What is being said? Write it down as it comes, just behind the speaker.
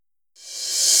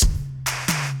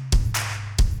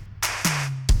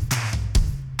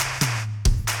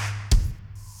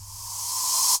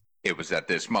It was at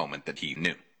this moment that he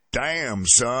knew. Damn,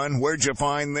 son, where'd you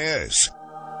find this?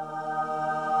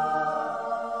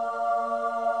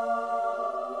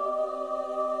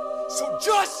 So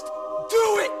just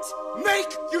do it!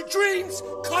 Make your dreams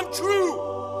come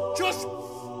true! Just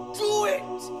do it!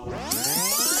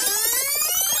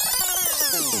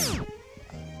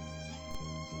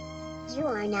 You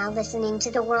are now listening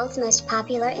to the world's most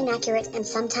popular, inaccurate, and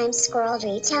sometimes squirreled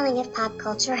retelling of pop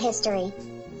culture history.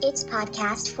 It's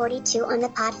Podcast 42 on the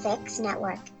Podfix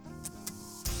Network.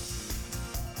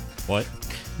 What?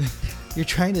 You're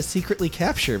trying to secretly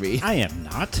capture me. I am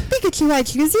not. Pikachu, I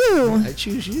choose you. I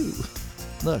choose you.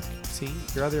 Look, see?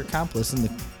 Your other accomplice in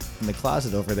the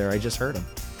closet over there. I just heard him.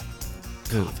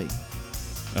 Coffee.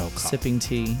 Oh, Sipping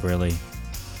tea. Really?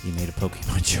 You made a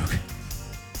Pokemon joke.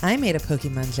 I made a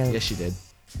Pokemon joke. Yes, you did.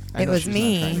 It was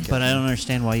me. But I don't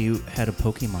understand why you had a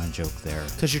Pokemon joke there.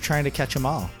 Because you're trying to catch them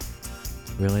all.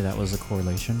 Really? That was a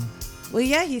correlation? Well,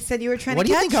 yeah, he said you were trying What to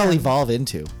do you catch think I'll him. evolve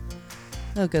into?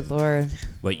 Oh, good Lord.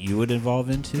 What you would evolve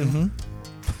into?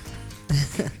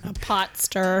 Mm-hmm. A pot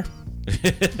stir.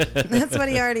 That's what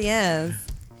he already is.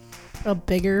 A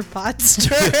bigger pot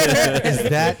stir. Is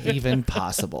that even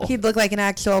possible? He'd look like an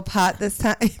actual pot this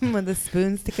time with a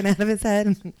spoon sticking out of his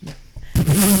head.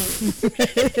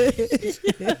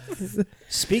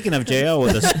 Speaking of JL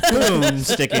with a spoon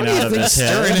sticking out of his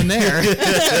head. Stirring in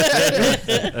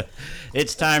there.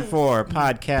 It's time for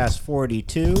Podcast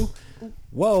 42.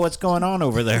 Whoa, what's going on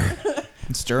over there?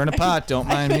 Stirring a pot, don't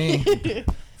mind me.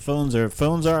 Phones are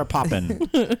popping.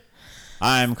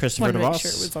 I'm Christopher Want to make DeVos.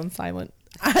 sure it was on silent.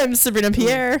 I'm Sabrina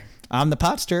Pierre. I'm the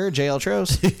pot stirrer, JL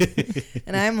Tros.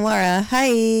 And I'm Laura.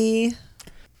 Hi.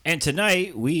 And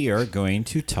tonight we are going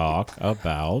to talk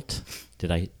about.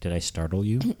 Did I startle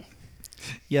you?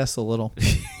 Yes, a little.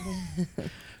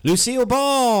 Lucille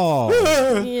Ball.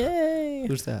 Yay.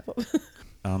 Who's that?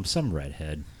 Some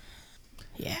redhead.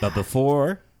 Yeah. But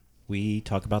before we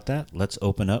talk about that, let's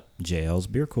open up JL's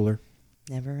beer cooler.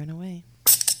 Never run away.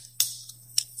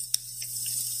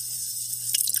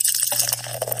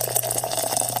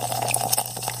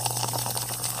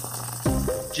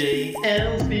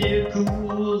 JL's beer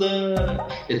cooler,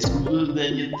 it's cooler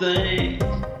than you think.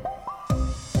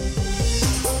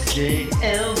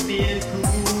 JL's beer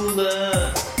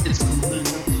cooler, it's cool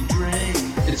enough to drink.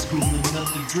 It's cool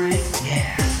enough to drink,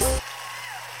 yeah.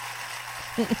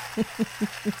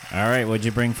 All right, what'd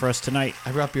you bring for us tonight?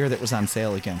 I brought beer that was on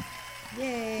sale again.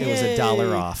 Yay. It was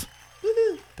 $1 off.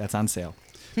 That's on sale.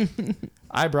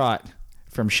 I brought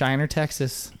from Shiner,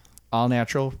 Texas, all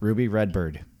natural Ruby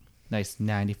Redbird. Nice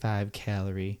 95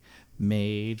 calorie,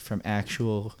 made from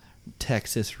actual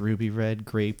Texas ruby red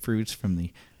grapefruits from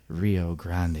the Rio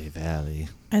Grande Valley.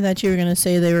 I thought you were going to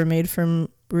say they were made from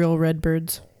real red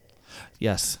birds.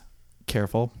 Yes,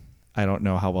 careful. I don't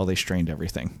know how well they strained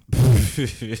everything.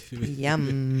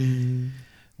 Yum.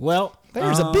 Well,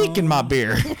 There's a beak in my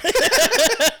beer.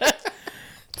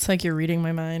 It's like you're reading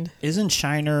my mind. Isn't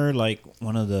Shiner like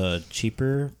one of the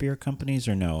cheaper beer companies,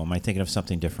 or no? Am I thinking of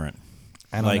something different?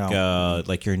 I don't know.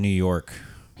 Like your New York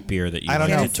beer that you I don't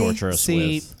like know. to torture us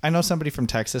See, with. I know somebody from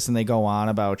Texas, and they go on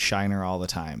about Shiner all the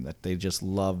time, that they just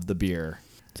love the beer.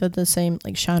 Is that the same,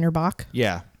 like Shiner Bock?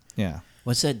 Yeah.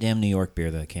 What's that damn New York beer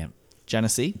that I can't?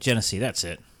 Genesee? Genesee, that's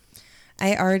it.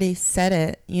 I already said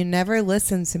it. You never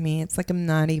listen to me. It's like I'm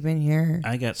not even here.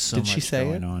 I got so Did much she say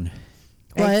going it? on.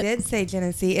 I What? did say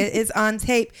Genesee. It is on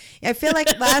tape. I feel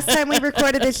like last time we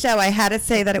recorded the show, I had to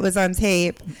say that it was on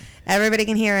tape. Everybody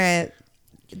can hear it.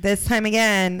 This time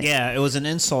again. Yeah, it was an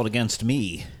insult against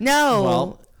me. No.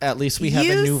 Well, at least we have a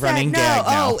You new said running no. gag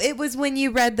now. Oh, it was when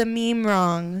you read the meme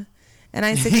wrong. And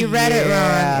I said you read it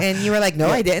Yeah. wrong. And you were like, no,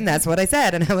 I didn't. That's what I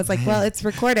said. And I was like, well, it's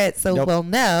recorded, so Nope. we'll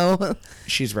know.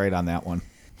 She's right on that one.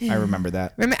 I remember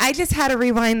that. I just had to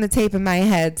rewind the tape in my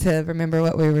head to remember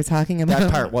what we were talking about.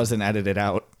 That part wasn't edited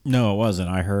out. No, it wasn't.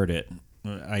 I heard it.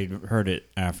 I heard it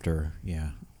after. Yeah.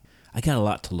 I got a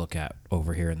lot to look at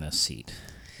over here in this seat.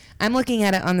 I'm looking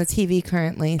at it on the TV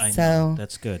currently, I so know.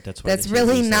 That's good. That's why that's the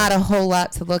really TV's not there. a whole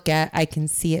lot to look at. I can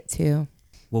see it too.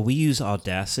 Well, we use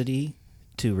Audacity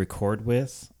to record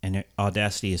with, and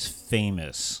Audacity is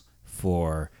famous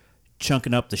for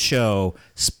chunking up the show,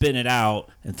 spitting it out,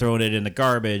 and throwing it in the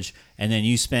garbage, and then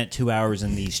you spent 2 hours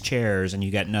in these chairs, and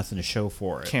you got nothing to show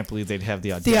for it. Can't believe they'd have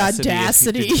the The audacity.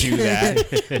 audacity. To do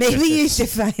that. Maybe you should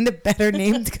find a better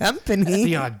named company.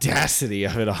 The audacity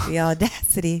of it all. The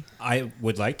audacity. I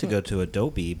would like to go to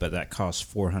Adobe, but that costs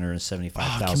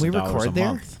 $475,000 Can we record a there?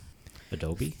 month.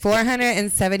 Adobe?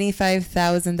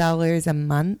 $475,000 a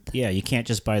month. Yeah, you can't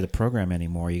just buy the program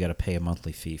anymore. You got to pay a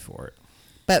monthly fee for it.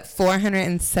 But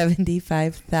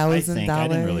 $475,000. I think I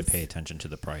didn't really pay attention to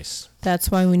the price.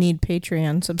 That's why we need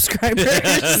Patreon subscribers.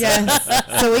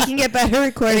 Yes. So we can get better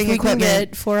recording If we can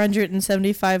equipment. get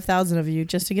 475,000 of you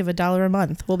just to give $1 a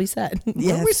month, we'll be set.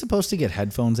 Yes. Were we supposed to get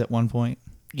headphones at one point?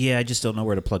 Yeah, I just don't know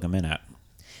where to plug them in at.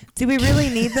 Do we really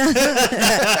need them?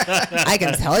 I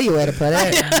can tell you where to put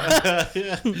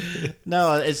it.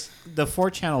 No, it's the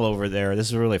 4-channel over there. This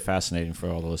is really fascinating for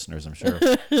all the listeners, I'm sure.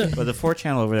 But the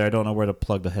 4-channel over there, I don't know where to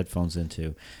plug the headphones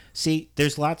into. See,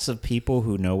 there's lots of people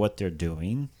who know what they're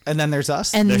doing. And then there's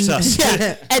us. And There's us.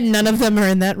 Yeah, and none of them are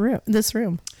in that room. This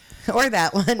room. Or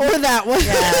that one. Or that one.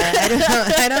 Yeah,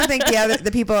 I don't think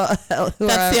the people who That's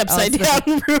are the upside down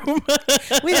room.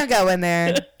 We don't go in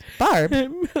there. Barb.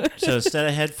 So instead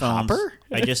of headphones, Hopper?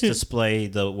 I just display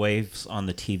the waves on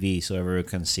the TV so everyone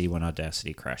can see when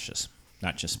Audacity crashes.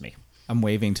 Not just me. I'm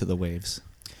waving to the waves.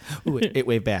 Ooh, it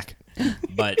waved back.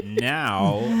 But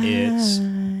now it's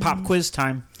pop quiz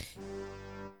time.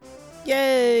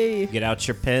 Yay. Get out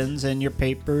your pens and your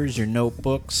papers, your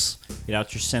notebooks. Get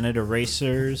out your Senate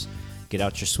erasers. Get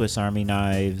out your Swiss Army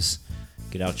knives.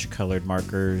 Get out your colored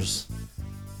markers.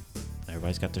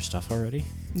 Everybody's got their stuff already?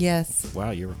 Yes. Wow,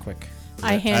 you were quick.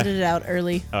 I handed it out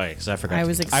early. Oh, yeah, because I forgot. I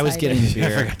was I was getting the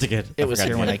beer. I forgot to get. It was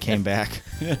here when I came back.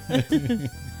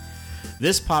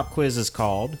 This pop quiz is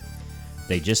called.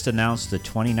 They just announced the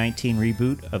 2019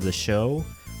 reboot of the show,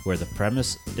 where the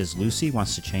premise is Lucy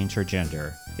wants to change her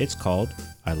gender. It's called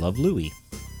I Love Louie,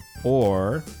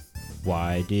 or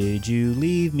Why Did You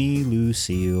Leave Me,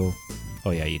 Lucille?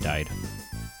 Oh yeah, you died.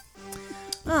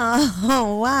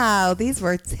 Oh, wow. These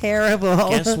were terrible.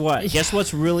 Guess what? Guess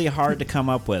what's really hard to come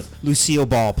up with? Lucille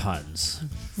Ball puns.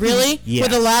 Really? Yes.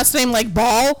 With a last name like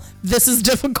Ball? This is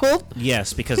difficult?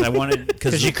 Yes, because I wanted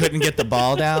Because you couldn't get the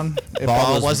ball down. If Ball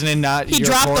ball was- wasn't in not He your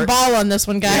dropped the court. ball on this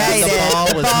one, guys. Yeah, he The did. ball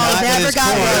was Ball not in never his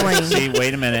got court. rolling. See,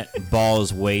 wait a minute. Ball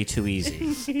is way too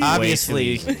easy.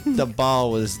 Obviously, Way too easy. the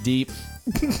ball was deep.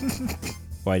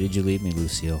 Why did you leave me,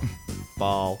 Lucille?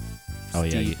 Ball. Oh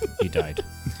yeah, Deep. you died.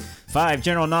 5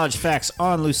 general knowledge facts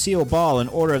on Lucille Ball in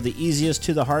order of the easiest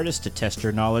to the hardest. To test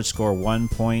your knowledge, score 1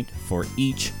 point for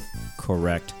each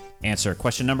correct answer.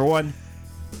 Question number 1.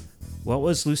 What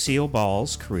was Lucille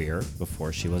Ball's career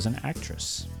before she was an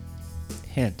actress?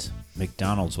 Hint,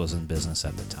 McDonald's was in business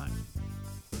at the time.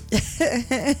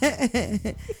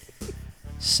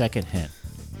 Second hint,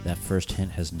 that first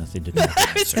hint has nothing to do with the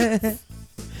answer.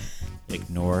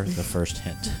 Ignore the first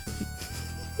hint.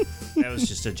 That was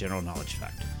just a general knowledge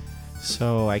fact.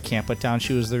 So I can't put down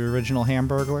she was the original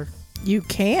Hamburglar? You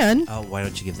can. Oh, why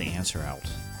don't you give the answer out?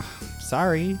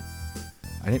 Sorry.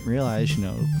 I didn't realize,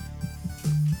 I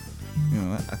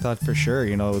thought for sure,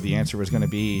 the answer was going to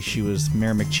be she was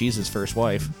Mayor McCheese's first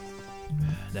wife.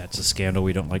 That's a scandal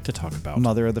we don't like to talk about.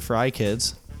 Mother of the Fry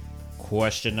Kids.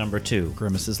 Question number 2.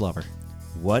 Grimace's lover.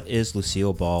 What is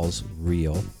Lucille Ball's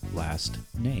real last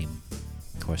name?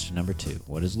 Question number 2.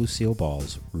 What is Lucille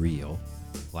Ball's real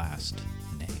last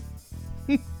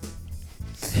name?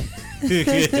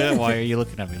 Why are you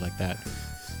looking at me like that?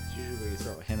 Usually you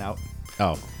throw a hint out.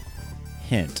 Oh,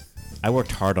 hint. I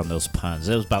worked hard on those puns.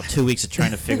 It was about 2 weeks of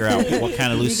trying to figure out what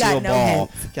kind of You Lucille got no Ball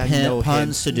hints. Got no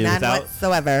puns to do None without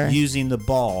whatsoever. using the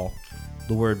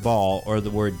word ball, or the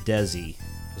word Desi,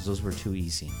 because those were too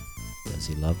easy. Does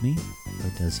he love me, or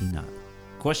does he not?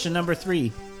 Question number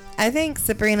 3. I think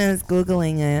Sabrina's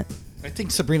Googling it. I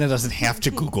think Sabrina doesn't have to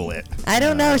Google it. I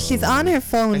don't know. She's on her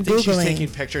phone I think she's Googling. taking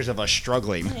pictures of us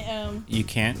struggling. You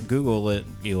can't Google it.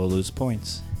 You will lose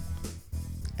points.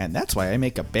 And that's why I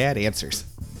make up bad answers.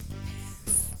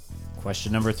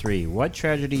 Question number 3. What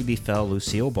tragedy befell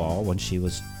Lucille Ball when she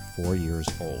was 4 years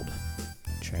old?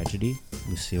 Tragedy,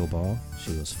 Lucille Ball,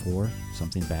 she was 4.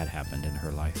 Something bad happened in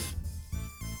her life.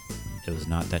 It was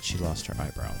not that she lost her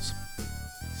eyebrows.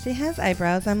 She has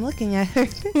eyebrows. I'm looking at her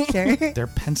picture. They're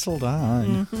penciled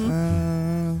on.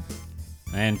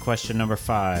 And question number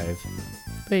 5.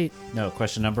 Wait. No,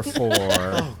 question number 4.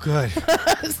 Oh, good.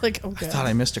 It's like, okay. I thought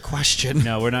I missed a question.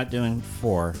 No, we're not doing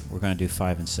 4. We're going to do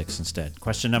 5 and 6 instead.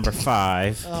 Question number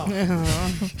 5.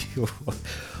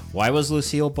 Why was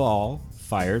Lucille Ball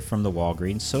fired from the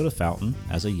Walgreens soda fountain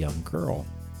as a young girl?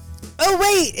 Oh,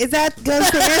 wait. Is that goes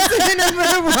to answer number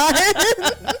 1?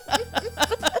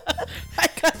 I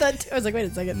got that too. I was like,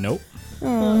 wait a second. Nope.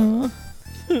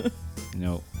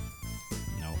 Nope.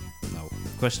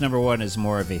 Question number 1 is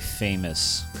more of a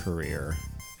famous career,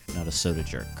 not a soda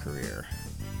jerk career.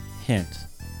 Hint,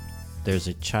 there's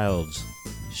a child's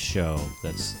show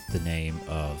that's the name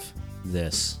of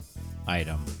this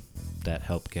item that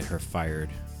helped get her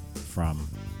fired from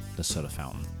the soda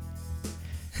fountain.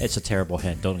 It's a terrible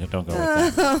hint. Don't go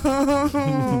with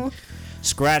that.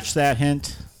 Scratch that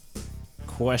hint.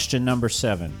 Question number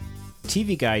 7.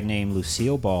 TV guide named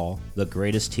Lucille Ball the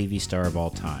greatest TV star of all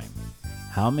time.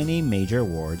 How many major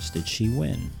awards did she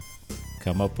win?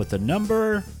 Come up with a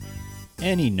number.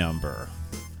 Any number.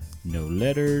 No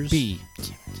letters. B.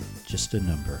 Just a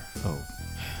number. Oh.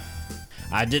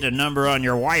 I did a number on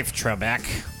your wife, Trebek.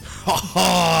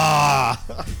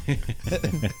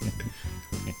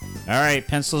 All right,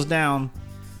 pencils down.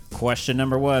 Question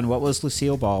number 1. What was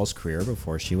Lucille Ball's career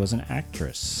before she was an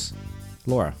actress?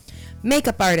 Laura.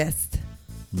 Makeup artist.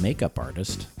 Makeup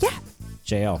artist. Yeah.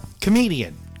 JL.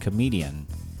 Comedian. Comedian.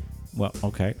 Well,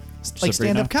 okay. Like Sabrina?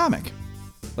 stand-up comic.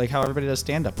 Like how everybody does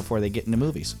stand-up before they get into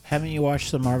movies. Haven't you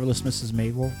watched The Marvelous Mrs.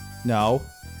 Maisel? No.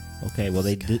 Okay, well,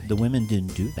 the women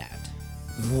didn't do that.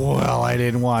 Well, I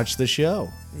didn't watch the show.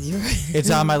 It's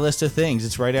on my list of things.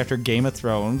 It's right after Game of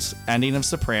Thrones, ending of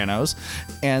Sopranos,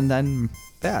 and then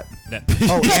that.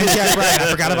 Oh, and Jack Ryan.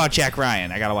 I forgot about Jack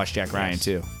Ryan. I gotta watch Jack Ryan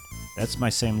too. That's my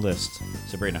same list.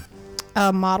 Sabrina.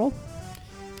 Model.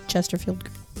 Chesterfield.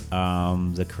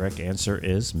 The correct answer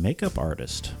is makeup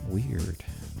artist. Weird.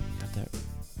 Got that?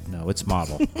 No, it's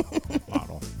model.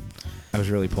 Model. I was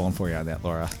really pulling for you on that,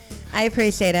 Laura. I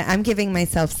appreciate it. I'm giving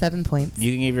myself 7 points.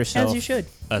 You can give yourself As you should.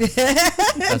 a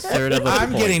third of a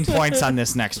I'm point. getting points on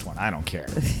this next one. I don't care.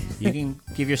 You can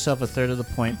give yourself a third of the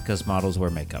point because models wear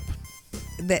makeup.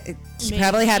 She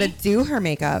probably had to do her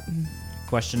makeup.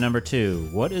 Question number 2.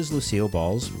 What is Lucille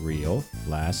Ball's real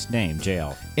last name?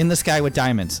 JL. In the Sky with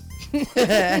Diamonds.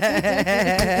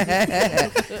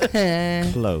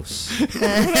 Close.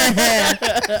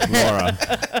 Laura.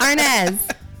 Arnaz.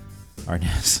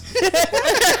 Arnaz.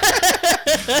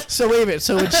 So wait a minute.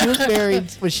 So when she was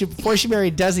married, before she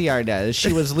married Desi Arnaz,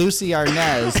 she was Lucy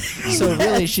Arnaz. So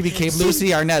really, she became Lucy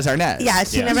Arnaz Arnaz. Yeah,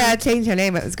 she never had to change her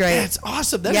name. It was great. That's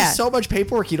awesome. That is Yeah. so much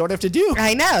paperwork you don't have to do.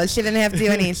 I know. She didn't have to do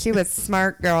any. She was a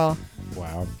smart girl.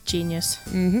 Wow. Genius.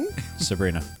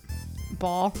 Sabrina.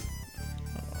 Ball.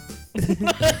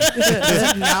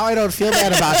 Now I don't feel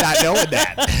bad about not knowing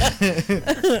that.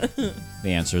 The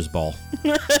answer is Ball.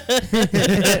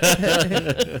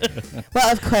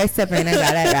 Well, of course, Sabrina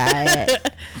got it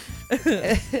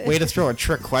right. Way to throw a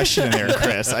trick question in there,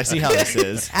 Chris. I see how this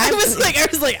is. I was like,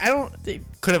 I don't.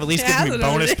 Could have at least given me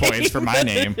bonus points for my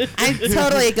name. I'm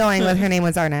totally going with her name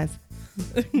was Arnaz.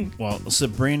 Well,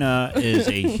 Sabrina is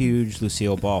a huge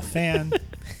Lucille Ball fan,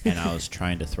 and I was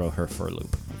trying to throw her for a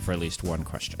loop for at least one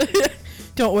question.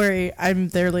 Don't worry, I'm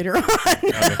there later on.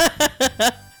 Okay.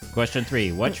 Question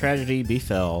 3. What tragedy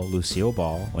befell Lucille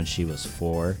Ball when she was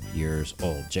 4 years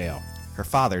old? JL. Her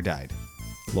father died.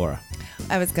 Laura.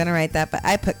 I was going to write that, but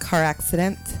I put car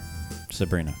accident.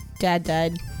 Sabrina. Dad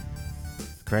died.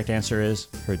 Correct answer is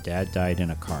her dad died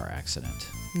in a car accident.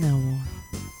 No.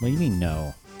 What do you mean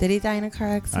no? Did he die in a car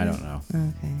accident? I don't know.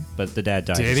 Okay. But the dad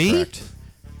died. Did is he? correct.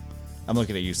 I'm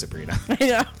looking at you, Sabrina.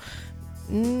 I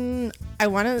know. I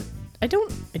want to. I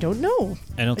don't know.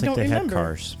 I don't think they remember. had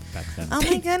cars back then. Oh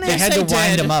my goodness. They had to I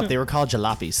wind did. them up. They were called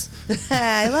jalopies.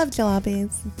 I love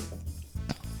jalopies.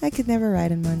 I could never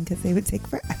ride in one because they would take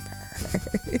forever.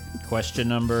 Question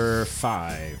number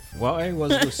 5. Why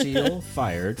was Lucille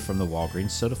fired from the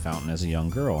Walgreens soda fountain as a young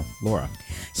girl? Laura.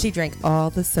 She drank all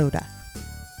the soda.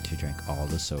 She drank all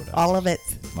the soda. All of it.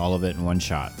 All of it in one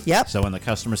shot. Yep. So when the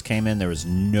customers came in, there was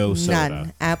no soda.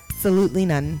 None. Absolutely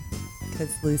none.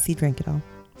 Because Lucy drank it all.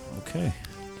 Okay.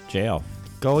 JL.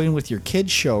 Going with your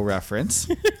kids show reference,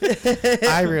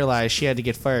 I realized she had to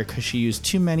get fired because she used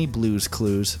too many Blues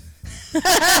Clues.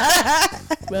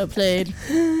 Well played.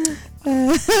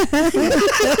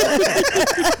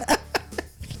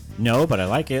 No, but I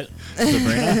like it.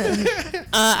 Sabrina.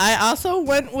 I also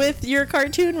went with your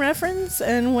cartoon reference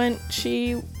and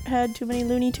she had too many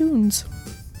Looney Tunes.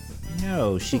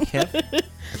 No, she kept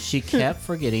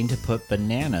forgetting to put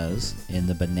bananas in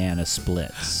the banana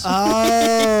splits.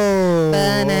 Oh.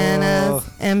 Bananas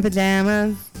and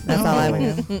pajamas. That's all I would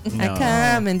know. No.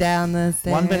 Coming down the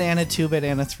stairs. 1 banana, 2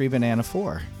 banana, 3 banana,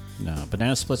 4. No,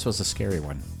 banana splits was a scary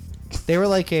one. They were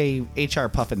like a HR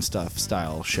Puffin Stuff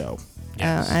style show.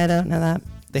 Yes. I don't know that.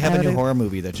 They have I a new would've- horror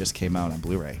movie that just came out on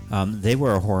Blu-ray. They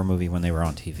were a horror movie when they were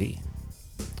on TV.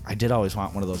 I did always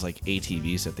want one of those like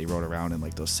ATVs that they rode around in,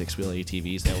 like those 6-wheel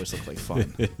ATVs. They always look like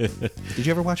fun. Did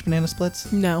you ever watch Banana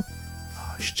Splits? No.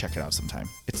 Oh, you should check it out sometime.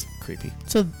 It's creepy.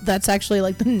 So that's actually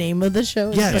like the name of the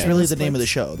show? Yeah, it's Banana really the name of the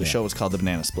Splits? show. The show was called The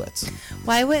Banana Splits.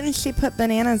 Why wouldn't she put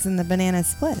bananas in the banana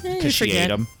split? Because she forget. ate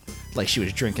them. Like she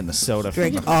was drinking the soda from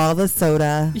Drink all the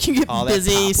soda. You get All that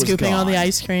busy pop was scooping all the gone.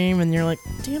 ice cream and you're like,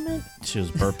 damn it. She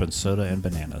was burping soda and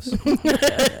bananas.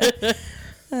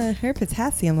 Her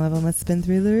potassium level must have been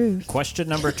through the roof. Question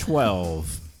number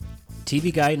 12.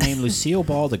 TV Guide named Lucille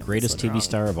Ball the greatest TV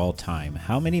star of all time.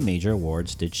 How many major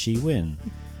awards did she win?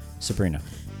 Sabrina.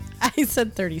 I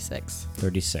said 36.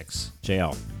 36.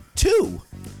 JL. 2.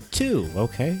 2.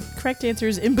 Okay. Correct answer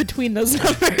is in between those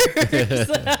numbers.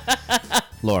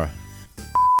 Laura.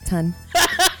 Ton.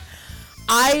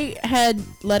 I had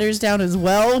letters down as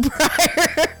well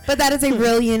prior. But that is a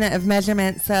real unit of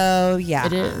measurement, so yeah.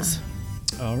 It is.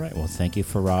 All right. Well, thank you,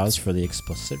 Faraz, for the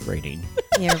explicit rating.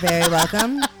 You're very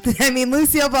welcome. I mean,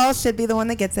 Lucille Ball should be the one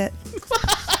that gets it.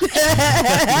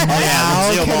 Yeah,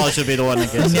 Lucille Ball should be the one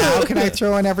that gets it. Now can I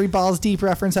throw in every Balls Deep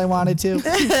reference I wanted to?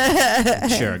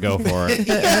 Sure, go for it.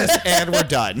 Yes, and we're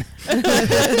done.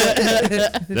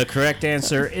 The correct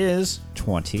answer is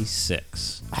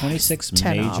 26. 26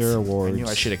 major off. awards. I knew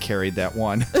I should have carried that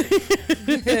one. 2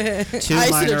 I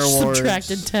should minor have awards.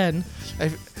 subtracted 10.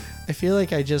 I feel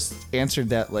like I just answered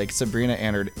that like Sabrina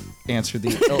answered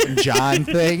the Elton John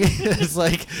thing. It's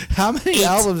like, how many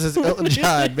albums has Elton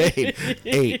John made?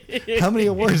 8. How many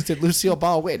awards did Lucille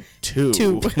Ball win? 2.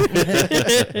 2.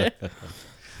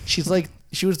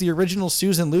 She was the original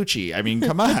Susan Lucci. I mean,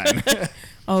 come on.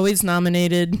 Always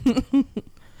nominated.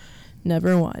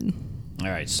 Never won. All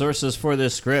right. Sources for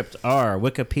this script are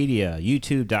Wikipedia,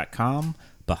 YouTube.com,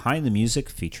 Behind the Music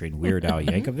featuring Weird Al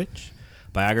Yankovic,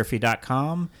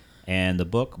 Biography.com, and the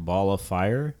book Ball of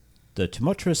Fire, The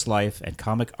Tumultuous Life and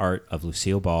Comic Art of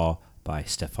Lucille Ball by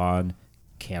Stefan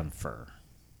Kampfer.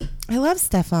 I love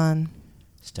Stefan.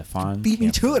 Stefan Beat me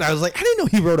Kampfer. to it. I was like, I didn't know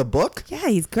he wrote a book. Yeah,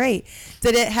 he's great.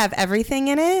 Did it have everything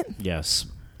in it? Yes.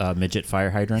 Midget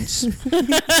fire hydrants.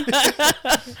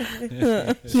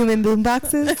 Human boom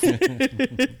boxes?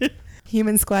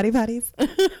 Human squatty potties?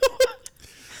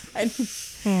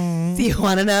 Do you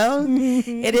want to know?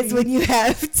 It is when you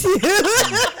have to.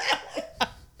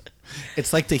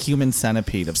 It's like the human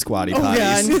centipede of squatty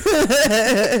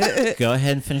potties. Go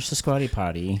ahead and finish the squatty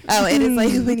potty. Oh, it is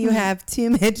like when you have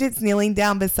 2 midgets kneeling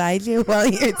down beside you while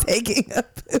you're taking a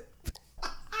poop.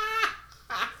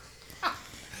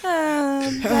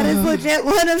 That is legit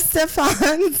one of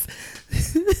Stefan's.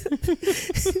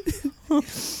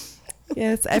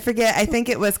 Yes, I forget. I think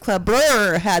it was Club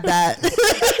Brr had that.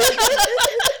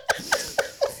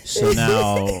 So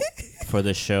now, for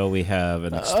the show, we have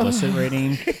an explicit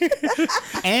rating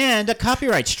and a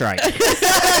copyright strike.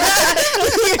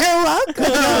 You're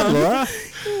welcome. Laura?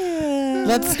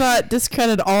 Let's not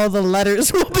discredit all the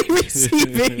letters we'll be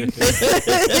receiving.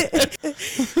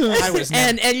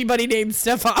 And anybody named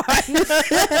Stefan.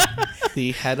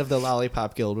 The head of the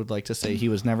Lollipop Guild would like to say he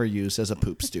was never used as a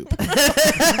poop stoop.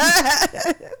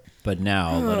 But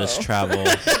now, let us travel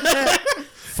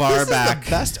far back.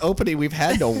 Best opening we've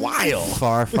had in a while.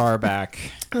 Far, far back.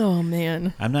 Oh,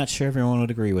 man. I'm not sure everyone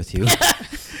would agree with you.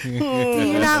 Do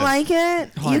you not like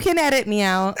it? You can edit me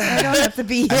out. I don't have to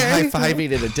be here. I'm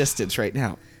high-fiving at a distance right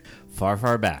now. Far,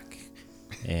 far back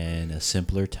in a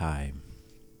simpler time.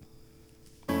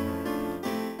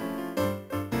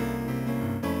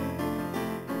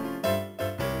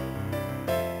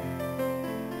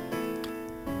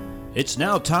 It's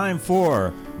now time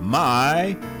for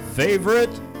My Favorite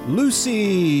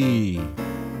Lucy.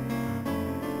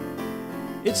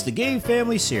 It's the Gay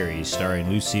Family series starring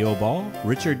Lucille Ball,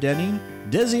 Richard Denning,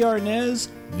 Desi Arnaz,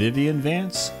 Vivian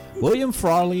Vance, William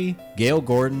Frawley, Gail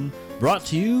Gordon, brought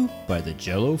to you by the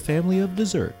Jell-O family of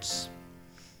desserts.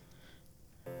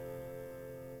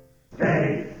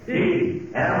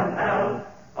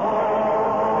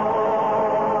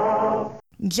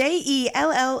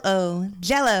 Jello,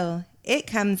 Jello. It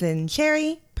comes in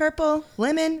cherry, purple,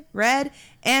 lemon, red,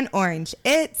 and orange.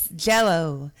 It's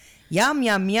Jello. Yum,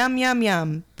 yum, yum, yum,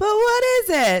 yum. But what is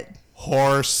it?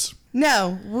 Horse.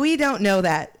 No, we don't know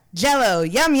that. Jello,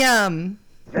 yum, yum.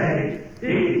 And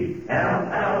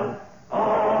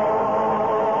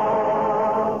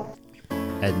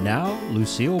now,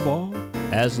 Lucille Ball,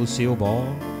 as Lucille Ball,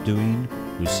 doing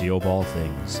Lucille Ball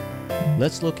things.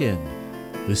 Let's look in.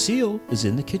 Lucille is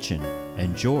in the kitchen,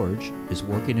 and George is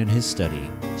working in his study,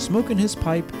 smoking his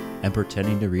pipe and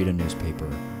pretending to read a newspaper.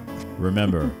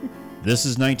 Remember, this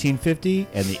is 1950,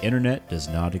 and the internet does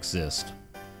not exist.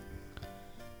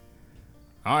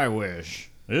 I wish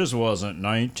this wasn't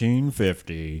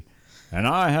 1950, and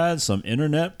I had some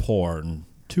internet porn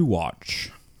to watch.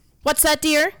 What's that,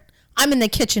 dear? I'm in the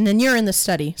kitchen and you're in the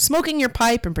study, smoking your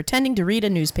pipe and pretending to read a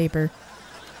newspaper.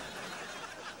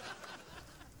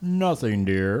 Nothing,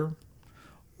 dear.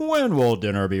 When will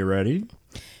dinner be ready?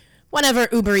 Whenever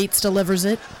Uber Eats delivers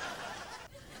it.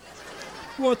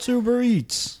 What's Uber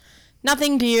Eats?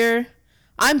 Nothing, dear.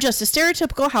 I'm just a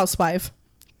stereotypical housewife.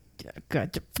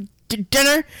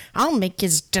 Dinner? I'll make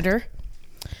his dinner.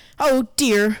 Oh,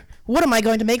 dear. What am I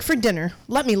going to make for dinner?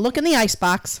 Let me look in the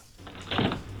icebox.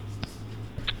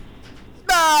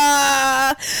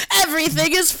 Ah!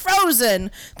 Everything is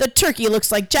frozen. The turkey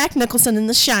looks like Jack Nicholson in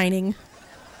The Shining.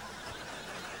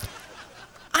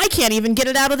 I can't even get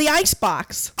it out of the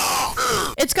icebox.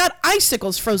 It's got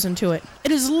icicles frozen to it.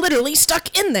 It is literally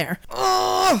stuck in there.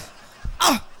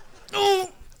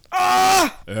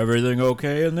 Everything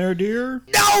okay in there, dear?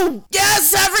 No!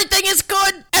 Yes, everything is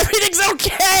good. Everything's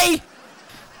okay.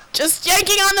 Just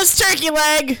yanking on this turkey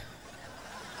leg.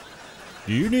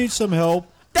 Do you need some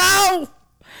help? No!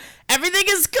 Everything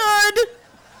is good.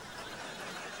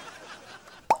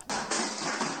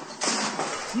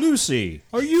 Lucy,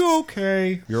 are you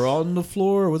okay? You're on the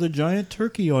floor with a giant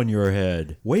turkey on your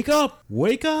head. Wake up!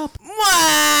 Wake up!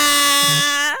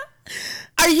 Wah!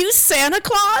 Are you Santa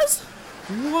Claus?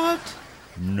 What?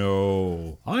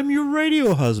 No. I'm your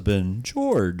radio husband,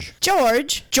 George.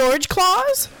 George? George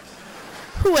Claus?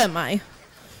 Who am I?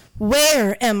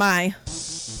 Where am I?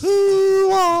 Who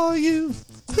are you?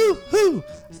 Who?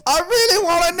 I really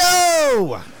want to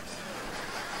know!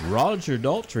 Roger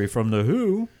Daltrey from The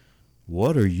Who.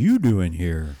 What are you doing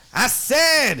here? I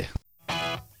said!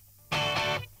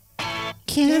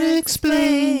 Can't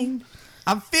explain.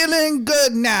 I'm feeling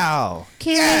good now.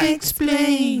 Can't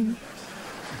explain.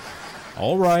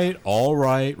 All right,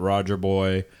 Roger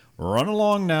boy. Run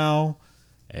along now.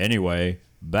 Anyway,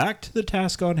 back to the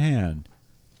task on hand.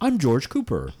 I'm George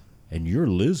Cooper, and you're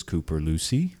Liz Cooper,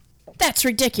 Lucy. That's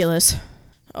ridiculous.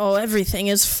 Oh, everything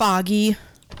is foggy.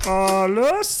 Oh,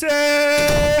 Lucy!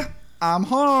 I'm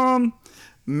home.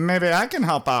 Maybe I can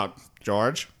help out,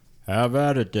 George. Have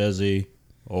at it, Desi.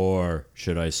 Or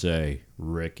should I say,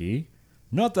 Ricky?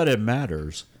 Not that it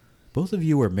matters. Both of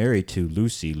you were married to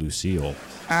Lucy Lucille.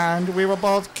 And we were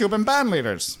both Cuban band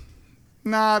leaders.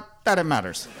 Not that it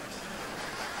matters.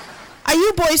 Are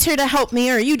you boys here to help me,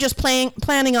 or are you just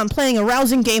planning on playing a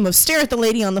rousing game of stare at the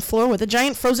lady on the floor with a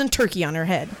giant frozen turkey on her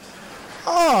head?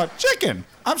 Oh, chicken!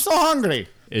 I'm so hungry.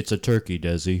 It's a turkey,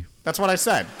 Desi. That's what I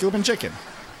said. Cuban chicken.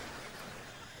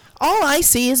 All I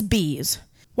see is bees.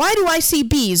 Why do I see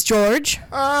bees, George?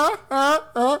 I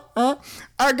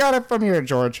got it from here,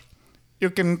 George. You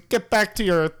can get back to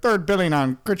your third billing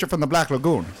on Creature from the Black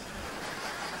Lagoon.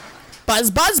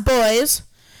 Buzz, buzz, boys.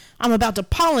 I'm about to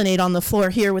pollinate on the floor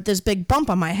here with this big bump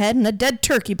on my head and a dead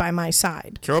turkey by my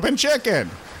side. Cuban chicken.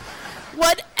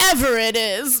 Whatever it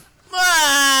is.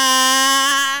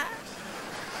 Ah!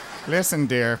 Listen,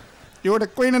 dear. You were the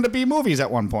queen of the bee movies at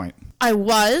one point. I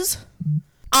was?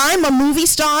 I'm a movie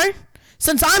star?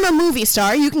 Since I'm a movie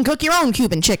star, you can cook your own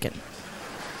Cuban chicken.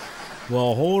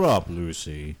 Well, hold up,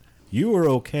 Lucy. You were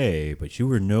okay, but you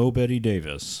were no Betty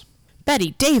Davis.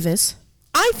 Betty Davis?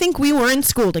 I think we were in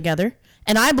school together,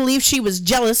 and I believe she was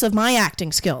jealous of my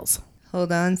acting skills.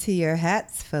 Hold on to your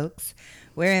hats, folks.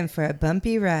 We're in for a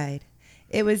bumpy ride.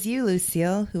 It was you,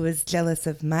 Lucille, who was jealous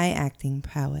of my acting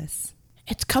prowess.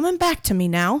 It's coming back to me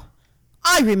now.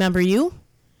 I remember you.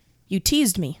 You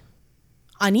teased me.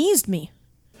 Uneased me.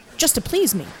 Just to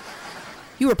please me.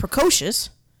 You were precocious.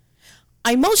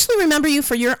 I mostly remember you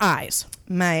for your eyes.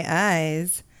 My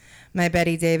eyes? My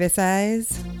Betty Davis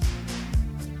eyes?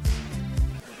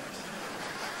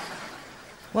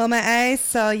 Well, my eyes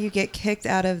saw you get kicked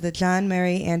out of the John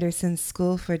Murray Anderson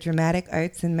School for Dramatic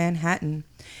Arts in Manhattan.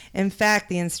 In fact,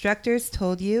 the instructors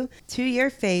told you to your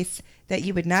face that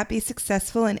you would not be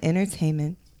successful in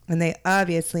entertainment, and they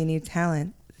obviously knew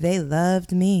talent. They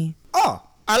loved me. Oh,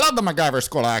 I love the MacGyver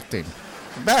School of Acting.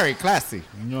 Very classy.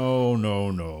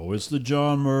 No. It's the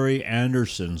John Murray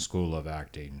Anderson School of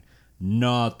Acting,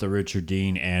 not the Richard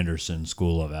Dean Anderson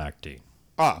School of Acting.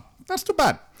 Oh, that's too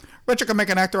bad. Richard can make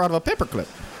an actor out of a paperclip.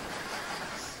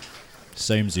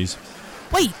 Samesies.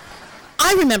 Wait,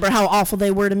 I remember how awful they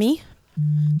were to me.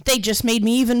 They just made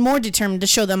me even more determined to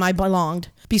show them I belonged.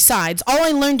 Besides, all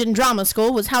I learned in drama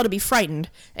school was how to be frightened.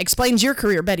 Explains your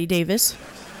career, Betty Davis.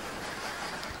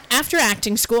 After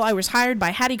acting school, I was hired by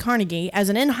Hattie Carnegie as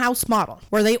an in-house model,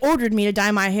 where they ordered me to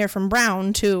dye my hair from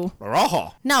brown to...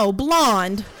 Rojo. No,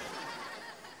 blonde.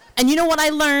 And you know what I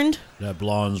learned? That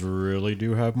blondes really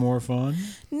do have more fun?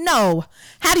 No.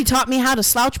 Hattie taught me how to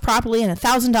slouch properly in a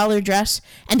 $1,000 dress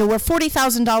and to wear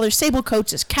 $40,000 sable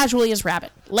coats as casually as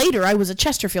rabbit. Later, I was a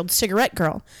Chesterfield cigarette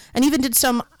girl and even did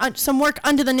some work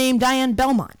under the name Diane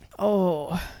Belmont.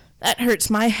 Oh, that hurts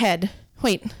my head.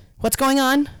 Wait, what's going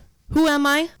on? Who am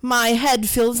I? My head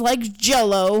feels like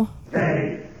Jell-O.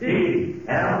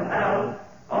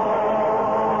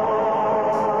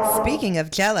 Speaking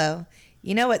of Jell-O,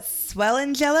 you know what's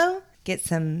swellin' Jell-O? Get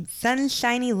some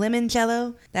sunshiny lemon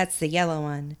Jell-O. That's the yellow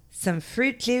one. some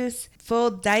fruit juice,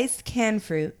 fold diced canned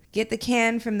fruit. Get the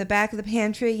can from the back of the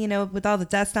pantry, with all the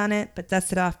dust on it, but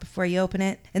dust it off before you open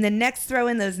it. And then next throw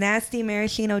in those nasty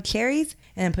maraschino cherries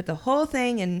and then put the whole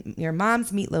thing in your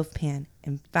mom's meatloaf pan.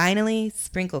 And finally,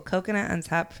 sprinkle coconut on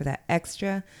top for that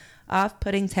extra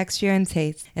off-putting texture and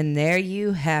taste. And there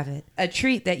you have it. A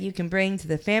treat that you can bring to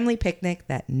the family picnic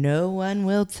that no one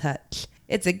will touch.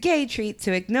 It's a gay treat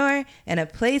to ignore and a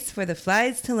place for the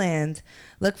flies to land.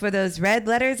 Look for those red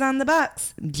letters on the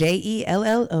box.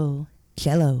 Jello.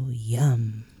 Jello,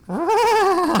 yum.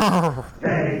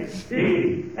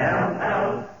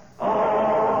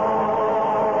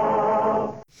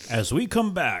 As we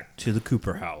come back to the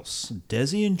Cooper house,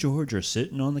 Desi and George are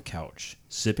sitting on the couch,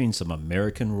 sipping some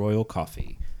American Royal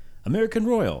coffee. American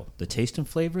Royal, the taste and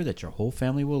flavor that your whole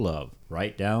family will love,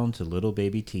 right down to little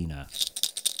baby Tina.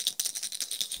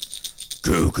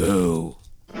 Cuckoo!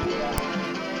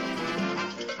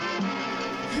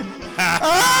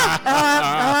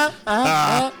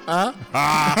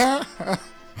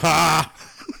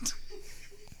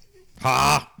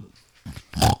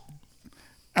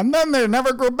 And then they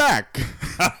never grew back.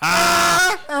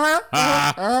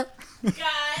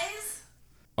 Guys?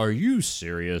 Are you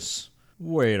serious?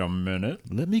 Wait a minute.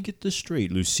 Let me get this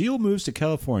straight. Lucille moves to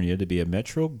California to be a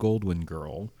Metro Goldwyn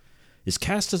girl, is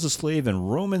cast as a slave in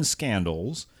Roman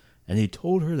scandals, and they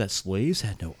told her that slaves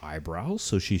had no eyebrows,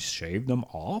 so she shaved them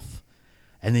off,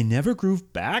 and they never grew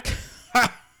back?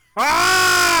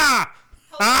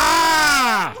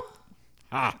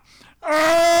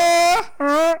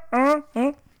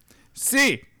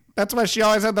 See, that's why she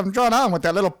always had them drawn on with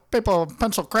that little paper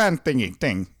pencil crayon thingy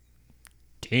thing.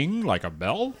 Ting like a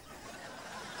bell?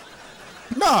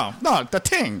 No, the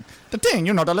ting. The ting,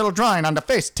 the little drawing on the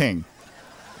face ting.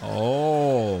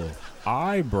 Oh,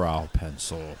 eyebrow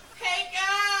pencil. Hey,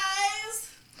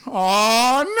 guys!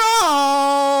 Oh,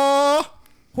 no!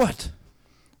 What?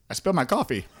 I spilled my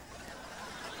coffee.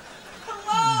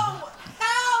 Hello!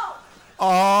 Help!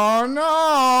 Oh,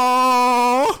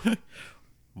 no!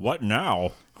 What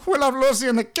now? We left Lucy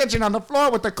in the kitchen on the floor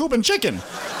with the Cuban chicken.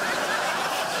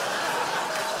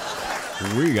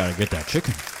 We gotta get that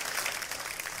chicken.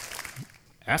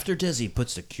 After Desi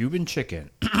puts the Cuban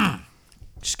chicken,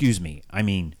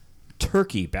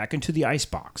 turkey back into the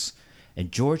icebox,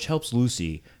 and George helps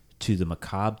Lucy to the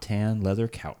macabre tan leather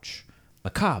couch.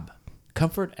 Macabre,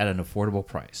 comfort at an affordable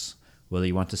price, whether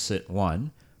you want to sit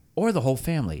one or the whole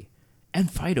family,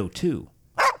 and Fido too.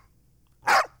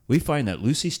 We find that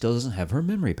Lucy still doesn't have her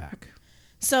memory back.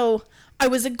 So, I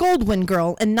was a Goldwyn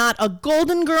girl and not a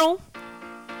golden girl?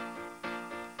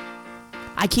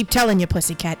 I keep telling you,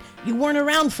 Pussycat, you weren't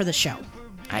around for the show.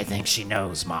 I think she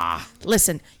knows, Ma.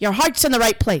 Listen, your heart's in the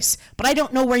right place, but I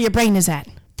don't know where your brain is at.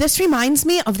 This reminds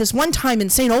me of this one time in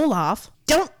St. Olaf.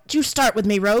 Don't you start with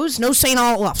me, Rose. No St.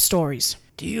 Olaf stories.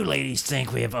 Do you ladies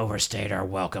think we have overstayed our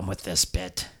welcome with this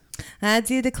bit? I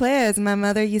do declare, as my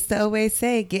mother used to always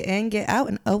say, get in, get out,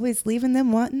 and always leaving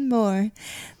them wanting more.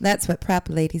 That's what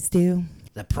proper ladies do.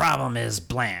 The problem is,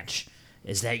 Blanche,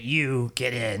 is that you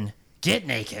get in, get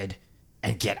naked,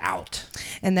 and get out.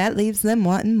 And that leaves them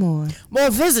wanting more.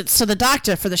 More visits to the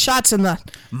doctor for the shots in the...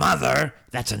 Mother,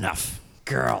 that's enough.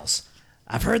 Girls,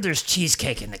 I've heard there's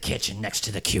cheesecake in the kitchen next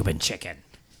to the Cuban chicken.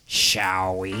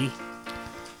 Shall we?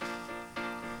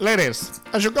 Ladies,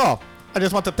 as you go, I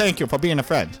just want to thank you for being a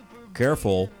friend.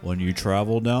 Careful when you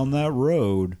travel down that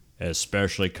road,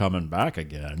 especially coming back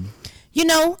again. You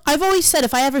know, I've always said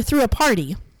if I ever threw a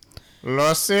party...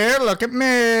 Lucy, look at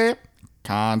me.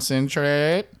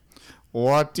 Concentrate.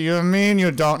 What do you mean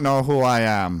you don't know who I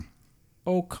am?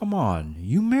 Oh, come on.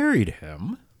 You married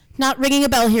him. Not ringing a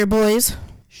bell here, boys.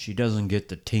 She doesn't get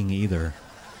the ting either.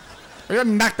 You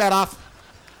knock that off.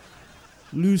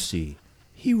 Lucy,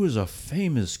 he was a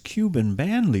famous Cuban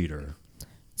band leader.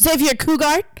 Xavier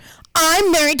Cougar?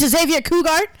 I'm married to Xavier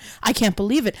Cougar? I can't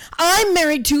believe it. I'm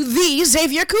married to the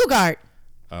Xavier Cougar.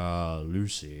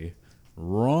 Lucy,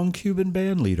 wrong Cuban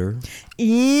band leader.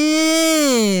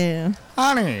 Yeah.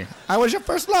 Honey, I was your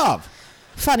first love.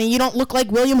 Funny, you don't look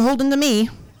like William Holden to me.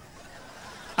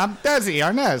 I'm Desi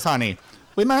Arnaz, honey.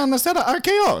 We met on the set of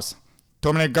RKO's.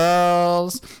 Too many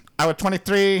girls. I was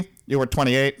 23, you were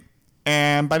 28.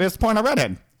 And by this point, a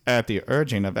redhead. At the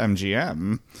urging of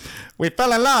MGM. We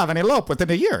fell in love and eloped within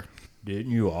a year.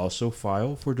 Didn't you also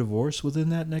file for divorce within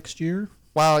that next year?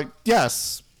 Well,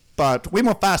 yes, but we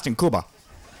moved fast in Cuba.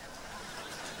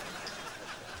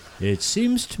 It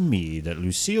seems to me that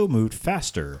Lucille moved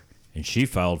faster, and she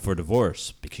filed for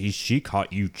divorce because she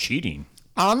caught you cheating.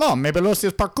 I don't know, maybe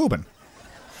Lucy's part Cuban.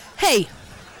 Hey,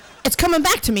 it's coming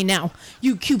back to me now,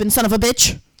 you Cuban son of a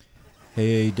bitch.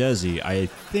 Hey, Desi, I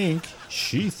think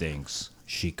She thinks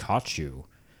she caught you.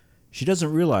 She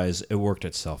doesn't realize it worked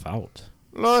itself out.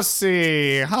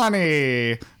 Lucy, honey,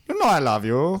 you know I love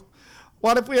you.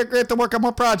 What if we agreed to work on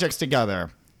more projects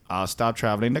together? I'll stop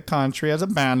traveling the country as a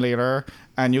band leader,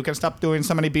 and you can stop doing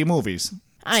so many B movies.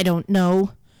 I don't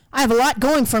know. I have a lot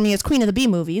going for me as Queen of the Bee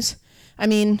Movies. I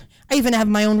mean, I even have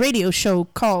my own radio show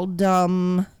called,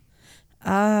 My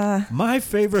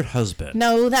Favorite Husband.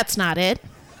 No, that's not it.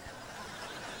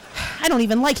 I don't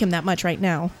even like him that much right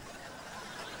now.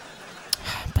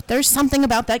 But there's something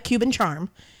about that Cuban charm.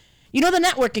 You know, the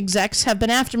network execs have been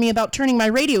after me about turning my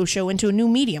radio show into a new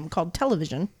medium called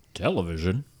television.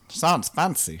 Television? Sounds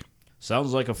fancy.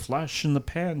 Sounds like a flash in the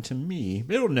pan to me.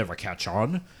 It'll never catch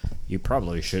on. You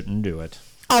probably shouldn't do it.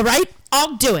 All right,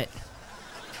 I'll do it.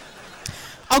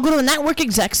 I'll go to the network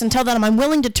execs and tell them I'm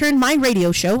willing to turn my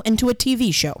radio show into a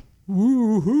TV show.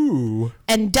 Woohoo!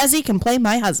 And Desi can play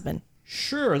my husband.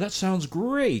 Sure, that sounds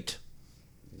great.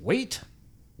 Wait,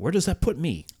 where does that put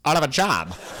me? Out of a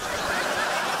job.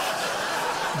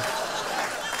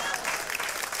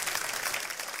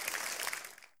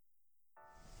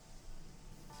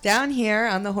 Down here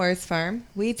on the horse farm,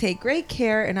 we take great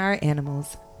care in our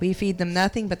animals. We feed them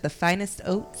nothing but the finest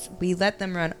oats. We let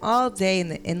them run all day in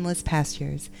the endless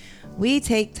pastures. We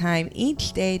take time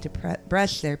each day to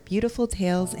brush their beautiful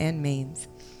tails and manes.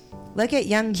 Look at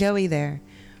young Joey there,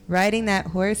 riding that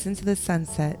horse into the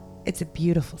sunset. It's a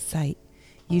beautiful sight.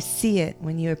 You see it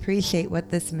when you appreciate what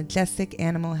this majestic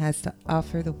animal has to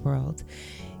offer the world.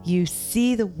 You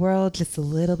see the world just a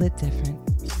little bit different.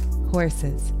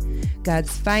 Horses,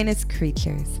 God's finest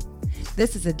creatures.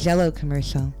 This is a Jell-O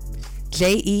commercial.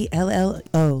 Jello.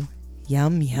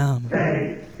 Yum, yum.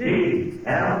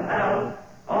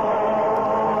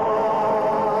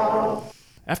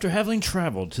 After having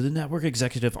traveled to the network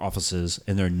executive offices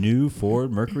in their new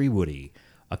Ford Mercury Woody,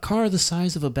 a car the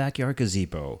size of a backyard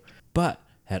gazebo, but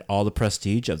had all the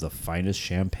prestige of the finest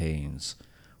champagnes.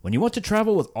 When you want to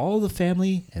travel with all the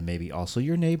family, and maybe also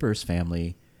your neighbor's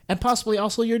family, and possibly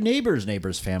also your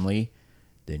neighbor's family,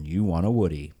 then you want a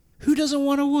Woody. Who doesn't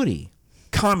want a Woody?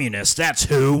 Communists, that's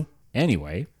who!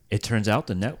 Anyway, it turns out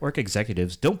the network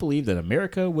executives don't believe that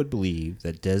America would believe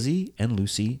that Desi and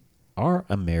Lucy are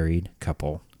a married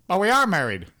couple. But we are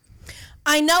married.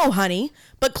 I know, honey,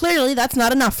 but clearly that's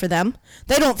not enough for them.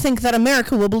 They don't think that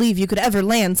America will believe you could ever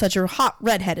land such a hot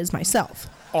redhead as myself.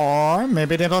 Or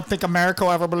maybe they don't think America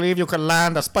will ever believe you could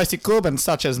land a spicy Cuban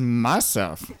such as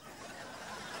myself.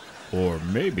 Or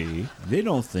maybe they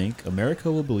don't think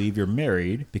America will believe you're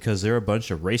married because they're a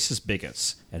bunch of racist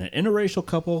bigots and an interracial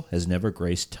couple has never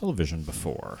graced television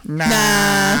before.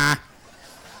 Nah.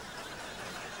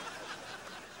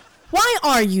 Why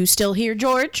are you still here,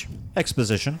 George?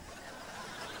 Exposition.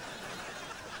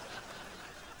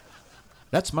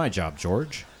 That's my job,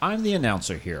 George. I'm the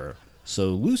announcer here. So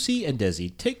Lucy and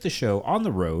Desi take the show on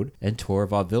the road and tour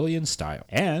vaudevillian style.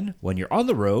 And when you're on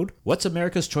the road, what's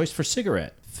America's choice for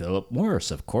cigarette? Philip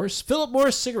Morris, of course. Philip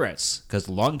Morris cigarettes, because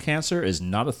lung cancer is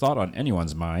not a thought on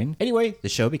anyone's mind. Anyway, the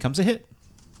show becomes a hit.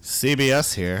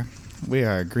 CBS here. We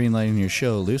are greenlighting your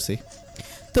show, Lucy.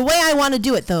 The way I want to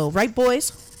do it, though, right,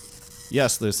 boys?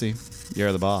 Yes, Lucy.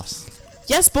 You're the boss.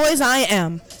 Yes, boys, I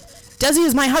am. Desi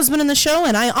is my husband in the show,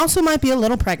 and I also might be a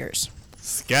little preggers.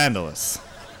 Scandalous.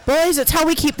 Boys, it's how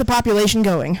we keep the population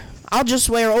going. I'll just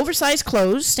wear oversized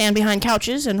clothes, stand behind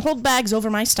couches, and hold bags over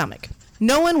my stomach.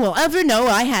 No one will ever know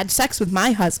I had sex with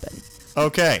my husband.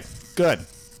 Okay, good.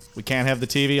 We can't have the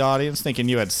TV audience thinking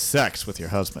you had sex with your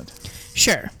husband.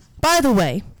 Sure. By the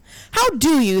way, how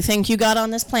do you think you got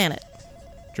on this planet?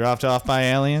 Dropped off by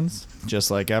aliens, just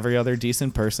like every other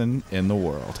decent person in the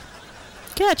world.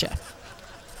 Gotcha.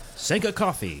 Senka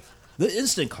Coffee, the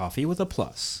instant coffee with a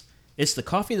plus. It's the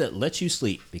coffee that lets you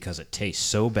sleep because it tastes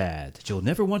so bad that you'll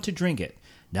never want to drink it.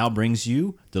 Now brings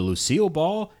you the Lucille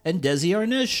Ball and Desi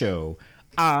Arnaz show,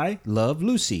 I Love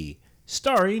Lucy,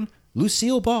 starring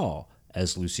Lucille Ball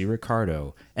as Lucy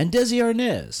Ricardo and Desi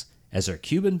Arnaz as her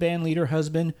Cuban bandleader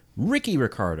husband, Ricky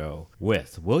Ricardo,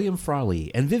 with William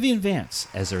Frawley and Vivian Vance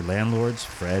as their landlords,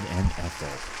 Fred and Ethel.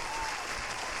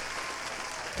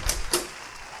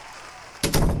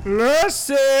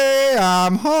 Lucy,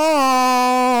 I'm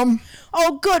home.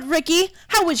 Oh, good, Ricky.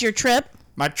 How was your trip?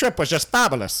 My trip was just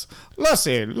fabulous.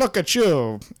 Lucy, look at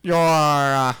you.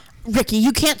 You're, Ricky,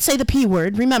 you can't say the P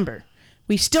word, remember.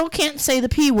 We still can't say the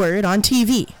P word on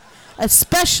TV,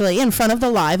 especially in front of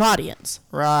the live audience.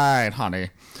 Right,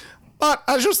 honey. But,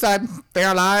 as you said, they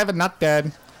are alive and not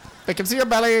dead. They can see your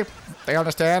belly. They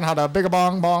understand how the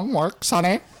bing-a-bong-bong works,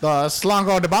 honey. The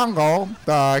slongo de bongo,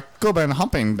 the Cuban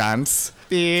humping dance,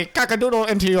 the cockadoodle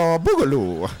into your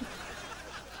boogaloo.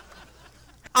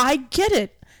 I get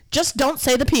it. Just don't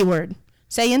say the P word.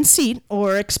 Say in seat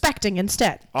or expecting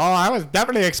instead. Oh, I was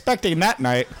definitely expecting that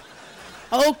night.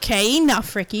 Okay,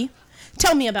 enough, Ricky.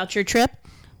 Tell me about your trip.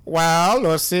 Well,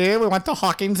 Lucy, we went to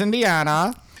Hawkins,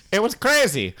 Indiana. It was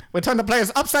crazy. We turned the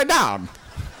place upside down.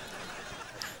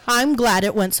 I'm glad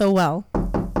it went so well.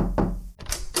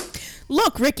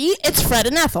 Look, Ricky, it's Fred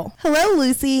and Ethel. Hello,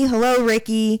 Lucy. Hello,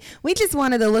 Ricky. We just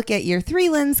wanted to look at your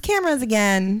 3-lens cameras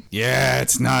again. Yeah,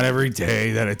 it's not every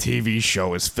day that a TV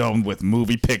show is filmed with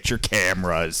movie picture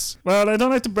cameras. Well, I don't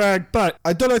like to brag, but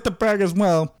I do like to brag as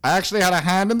well. I actually had a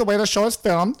hand in the way the show is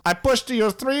filmed. I pushed to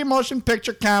use 3 motion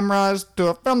picture cameras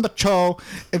to film the show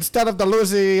instead of the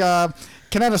Lucy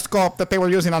kinetoscope that they were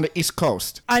using on the East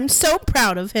Coast. I'm so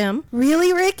proud of him.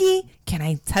 Really, Ricky? Can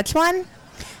I touch one?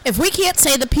 If we can't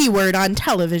say the P word on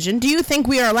television, do you think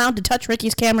we are allowed to touch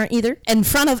Ricky's camera either? In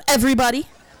front of everybody?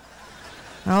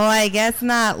 Oh, I guess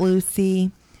not,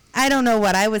 Lucy. I don't know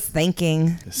what I was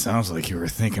thinking. It sounds like you were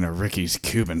thinking of Ricky's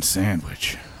Cuban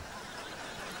sandwich.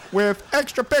 With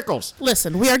extra pickles.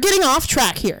 Listen, we are getting off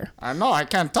track here. I know, I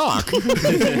can't talk.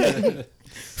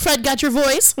 Fred, got your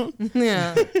voice?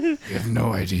 Yeah. You have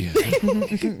no idea.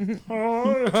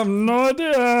 I have no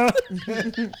idea.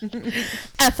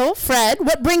 Ethel, Fred,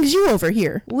 what brings you over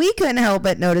here? We couldn't help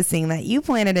but noticing that you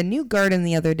planted a new garden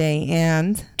the other day,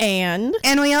 and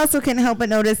we also couldn't help but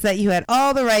notice that you had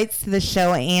all the rights to the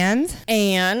show, and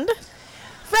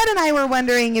Fred and I were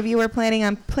wondering if you were planning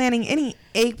on planting any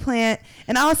eggplant,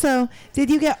 and also,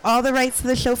 did you get all the rights to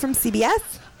the show from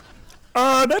CBS?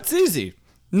 That's easy.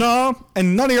 No,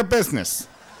 and none of your business.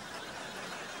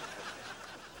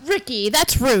 Ricky,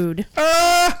 that's rude.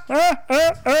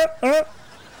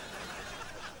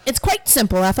 It's quite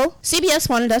simple, Ethel. CBS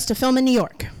wanted us to film in New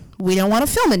York. We don't want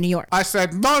to film in New York. I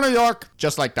said no New York,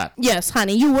 just like that. Yes,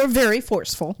 honey, you were very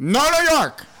forceful. No New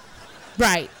York.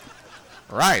 Right.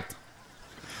 Right.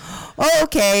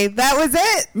 Okay, that was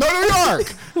it. No New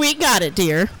York. We got it,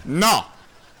 dear. No.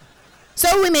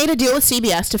 So we made a deal with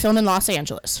CBS to film in Los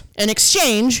Angeles. In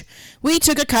exchange, we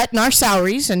took a cut in our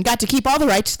salaries and got to keep all the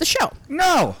rights to the show.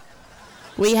 No.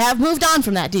 We have moved on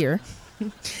from that, dear.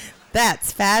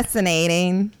 That's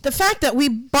fascinating. The fact that we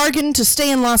bargained to stay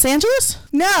in Los Angeles?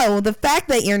 No, the fact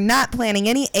that you're not planting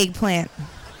any eggplant.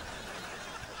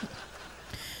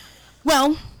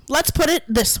 Well, let's put it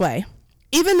this way.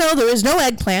 Even though there is no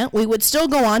eggplant, we would still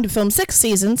go on to film 6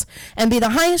 seasons and be the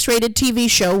highest rated TV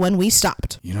show when we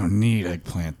stopped. You don't need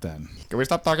eggplant then. Can we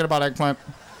stop talking about eggplant?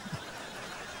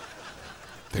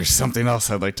 There's something else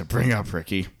I'd like to bring up,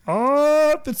 Ricky.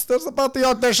 Oh, it's just about the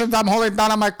auditions I'm holding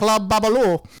down at my club,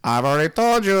 Babalu. I've already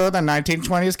told you the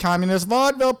 1920s communist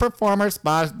vaudeville performer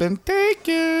spot's been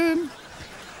taken.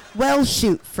 Well,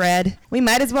 shoot, Fred. We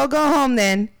might as well go home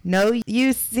then. No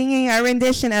use singing our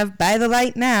rendition of By the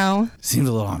Light Now. Seems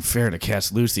a little unfair to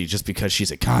cast Lucy just because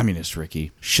she's a communist,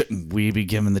 Ricky. Shouldn't we be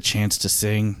given the chance to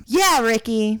sing? Yeah,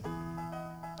 Ricky.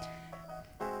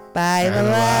 By the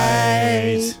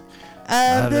light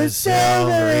of the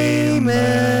silvery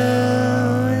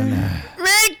moon.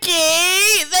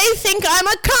 Ricky, they think I'm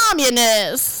a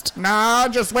communist. No,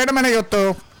 just wait a minute, you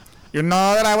two. You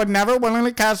know that I would never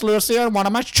willingly cast Lucy on one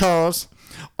of my shows,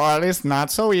 or at least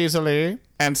not so easily.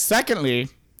 And secondly,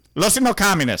 Lucy no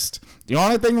communist. The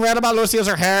only thing red about Lucy is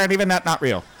her hair, and even that not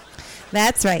real.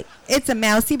 That's right. It's a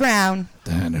mousy brown.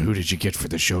 Then who did you get for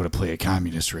the show to play a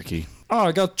communist, Ricky? Oh,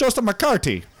 I got Joseph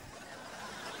McCarthy.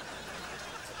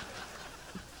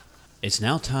 It's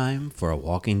now time for a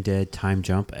Walking Dead time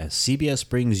jump as CBS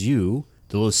brings you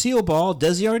the Lucille Ball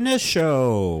Desi Arnaz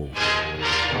Show.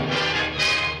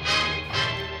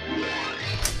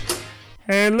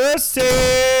 Hey, Lucy,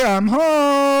 I'm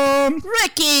home.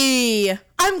 Ricky,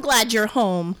 I'm glad you're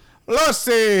home.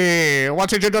 Lucy, what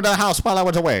did you do to the house while I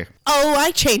was away? Oh,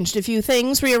 I changed a few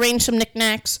things, rearranged some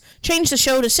knickknacks, changed the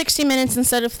show to 60 minutes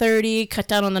instead of 30, cut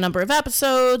down on the number of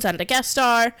episodes, added a guest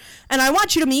star, and I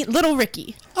want you to meet little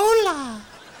Ricky. Hola!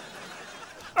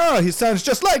 Oh, he sounds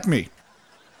just like me.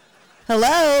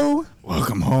 Hello.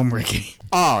 Welcome home, Ricky.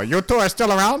 Oh, you two are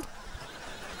still around?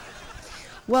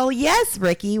 Well, yes,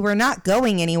 Ricky. We're not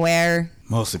going anywhere.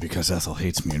 Mostly because Ethel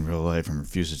hates me in real life and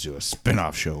refuses to do a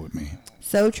spin-off show with me.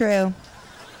 So true.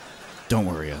 Don't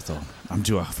worry, Ethel. I'm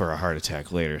due for a heart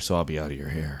attack later, so I'll be out of your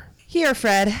hair. Here,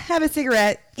 Fred. Have a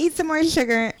cigarette. Eat some more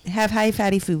sugar. Have high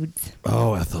fatty foods.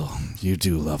 Oh, Ethel, you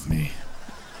do love me.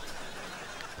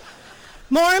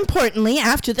 More importantly,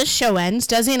 after this show ends,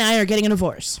 Desi and I are getting a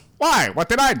divorce. Why? What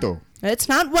did I do? It's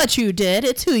not what you did,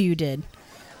 it's who you did.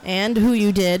 And who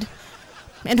you did.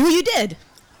 And who you did.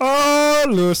 Oh,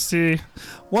 Lucy.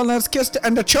 One last kiss to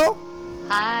end the show?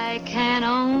 I can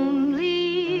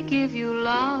only give you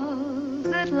love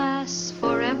that that lasts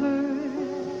forever,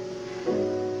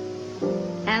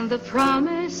 and the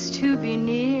promise to be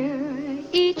near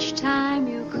each time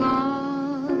you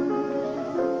call.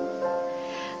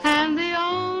 And the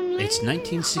only It's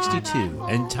 1962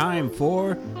 and time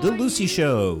for The Lucy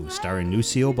Show, starring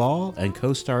Lucille Ball and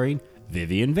co-starring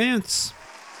Vivian Vance.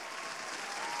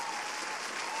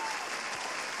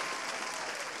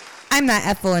 I'm not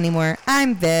Ethel anymore.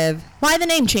 I'm Viv. Why the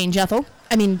name change, Ethel?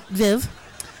 I mean, Viv.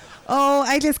 Oh,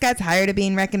 I just got tired of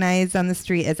being recognized on the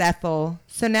street as Ethel.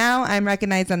 So now I'm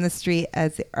recognized on the street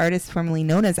as the artist formerly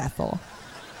known as Ethel.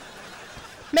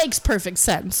 Makes perfect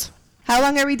sense. How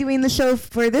long are we doing the show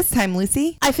for this time,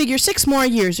 Lucy? I figure 6 more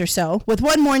years or so, with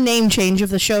one more name change of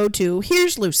the show to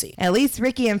Here's Lucy. At least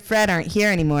Ricky and Fred aren't here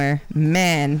anymore.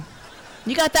 Man.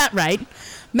 You got that right.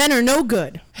 Men are no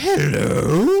good.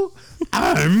 Hello,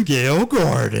 I'm Gail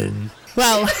Gordon.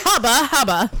 Well,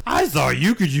 hubba. I thought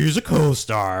you could use a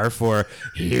co-star for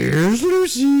Here's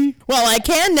Lucy. Well, I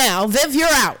can now. Viv, you're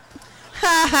out.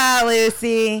 Ha ha,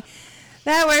 Lucy.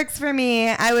 That works for me.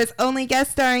 I was only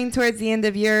guest starring towards the end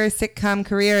of your sitcom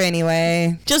career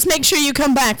anyway. Just make sure you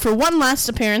come back for one last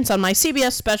appearance on my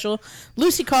CBS special,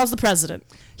 Lucy Calls the President.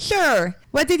 Sure.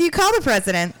 What did you call the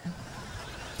president?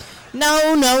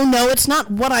 No, it's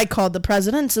not what I called the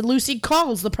president. It's Lucy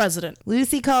Calls the President.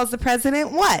 Lucy calls the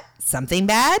president what? Something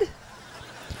bad?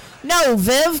 No,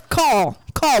 Viv, call.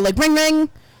 Call, like ring, ring,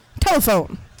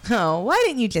 telephone. Oh, why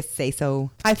didn't you just say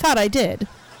so? I thought I did.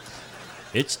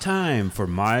 It's time for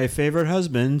My Favorite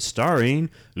Husband, starring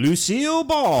Lucille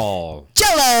Ball.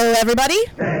 Jello, everybody.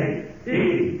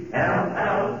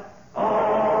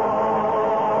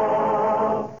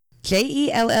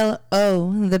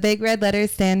 Jello. The big red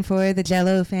letters stand for the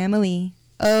Jello family.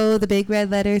 Oh, the big red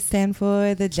letters stand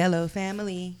for the Jello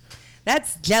family.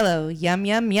 That's Jello, yum,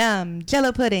 yum, yum.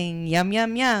 Jello pudding, yum,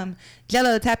 yum, yum.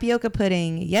 Jello tapioca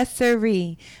pudding, yes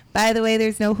sirree. By the way,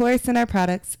 there's no horse in our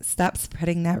products. Stop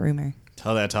spreading that rumor.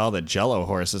 Tell that to all the Jello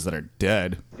horses that are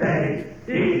dead.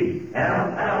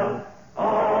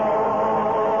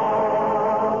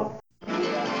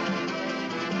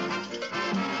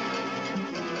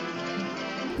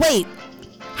 Wait,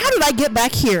 how did I get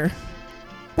back here?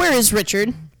 Where is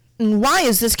Richard? And why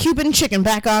is this Cuban chicken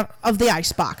back out of the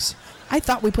icebox? I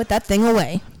thought we put that thing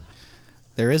away.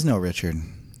 There is no Richard.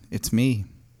 It's me,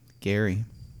 Gary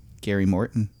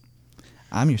Morton.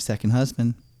 I'm your second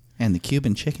husband, and the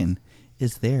Cuban chicken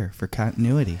is there for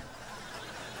continuity.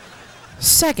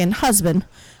 Second husband?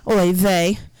 Oy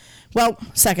vey. Well,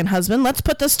 second husband, let's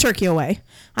put this turkey away.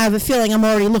 I have a feeling I'm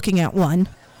already looking at one.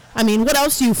 I mean, what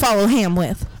else do you follow ham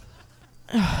with?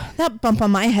 That bump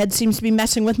on my head seems to be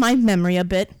messing with my memory a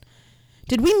bit.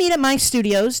 Did we meet at my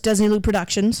studios, Desilu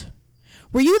Productions?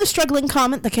 Were you the struggling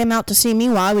comet that came out to see me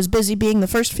while I was busy being the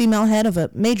first female head of a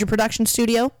major production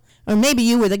studio? Or maybe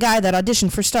you were the guy that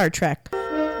auditioned for Star Trek.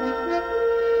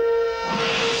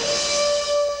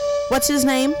 What's his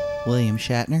name? William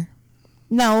Shatner?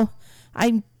 No,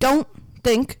 I don't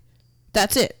think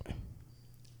that's it.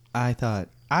 I thought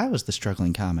I was the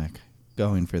struggling comic,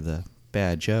 going for the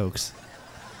bad jokes.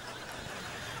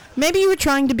 Maybe you were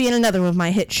trying to be in another of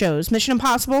my hit shows, Mission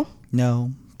Impossible?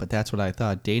 No, but that's what I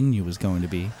thought dating you was going to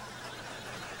be.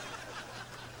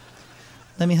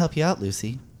 Let me help you out,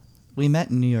 Lucy. We met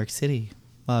in New York City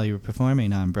while you were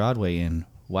performing on Broadway in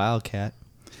Wildcat.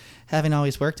 Having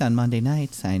always worked on Monday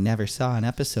nights, I never saw an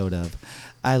episode of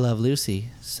I Love Lucy,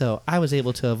 so I was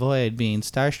able to avoid being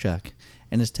starstruck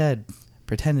and instead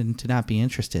pretended to not be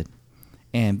interested.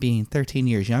 And being 13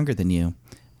 years younger than you,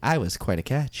 I was quite a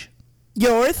catch.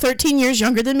 You're 13 years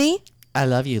younger than me? I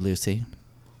love you, Lucy.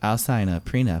 I'll sign a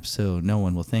prenup so no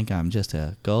one will think I'm just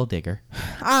a gold digger.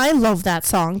 I love that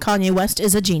song. Kanye West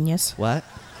is a genius. What?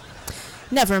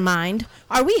 Never mind.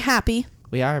 Are we happy?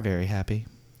 We are very happy.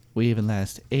 We even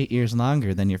last 8 years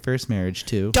longer than your first marriage,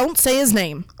 too. Don't say his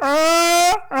name.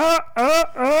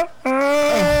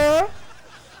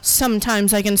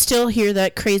 Sometimes I can still hear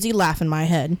that crazy laugh in my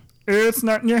head. It's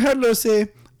not in your head, Lucy.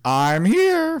 I'm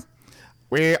here.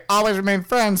 We always remain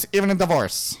friends, even in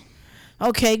divorce.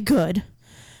 Okay, good.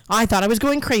 I thought I was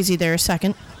going crazy there a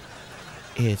second.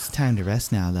 It's time to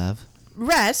rest now, love.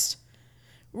 Rest?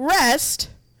 Rest?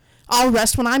 I'll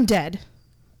rest when I'm dead.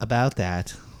 About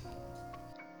that.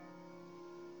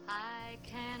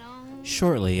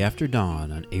 Shortly after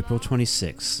dawn on April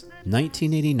 26,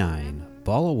 1989,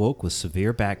 Ball awoke with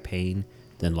severe back pain,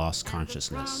 then lost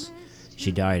consciousness.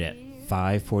 She died at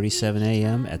 5:47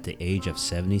 a.m. at the age of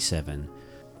 77.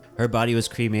 Her body was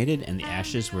cremated and the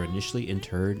ashes were initially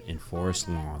interred in Forest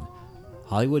Lawn,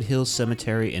 Hollywood Hills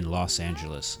Cemetery in Los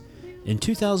Angeles. In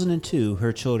 2002,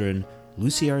 her children,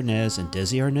 Lucy Arnaz and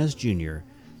Desi Arnaz Jr.,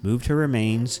 moved her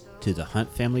remains to the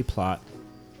Hunt family plot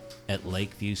at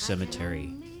Lakeview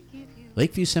Cemetery.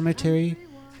 Lakeview Cemetery,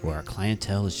 where our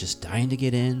clientele is just dying to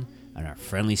get in, and our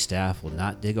friendly staff will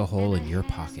not dig a hole in your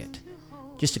pocket.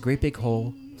 Just a great big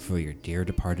hole for your dear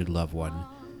departed loved one.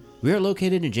 We are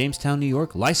located in Jamestown, New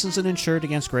York, licensed and insured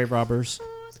against grave robbers.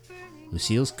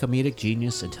 Lucille's comedic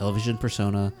genius and television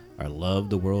persona are loved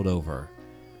the world over.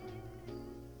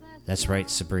 That's right,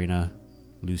 Sabrina,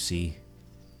 Lucy,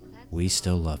 we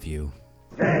still love you.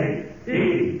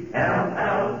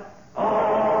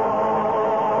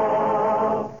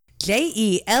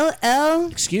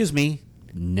 Jell. Excuse me,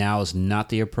 now is not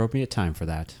the appropriate time for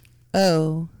that.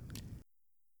 Oh.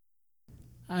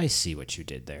 I see what you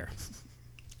did there.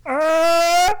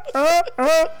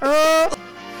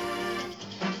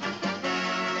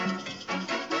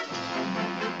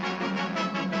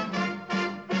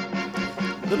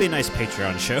 It'll be a nice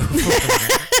Patreon show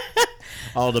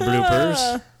for all the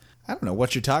bloopers. I don't know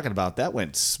what you're talking about. That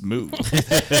went smooth.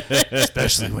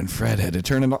 Especially when Fred had to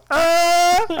turn it on.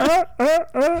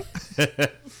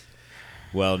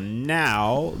 Well,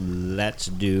 now let's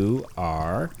do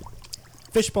our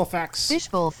fishbowl facts.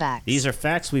 Fishbowl facts. These are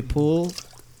facts we pull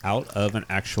out of an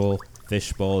actual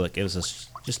fishbowl that gives us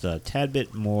just a tad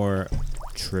bit more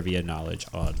trivia knowledge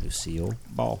on Lucille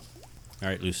Ball. All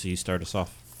right, Lucy, you start us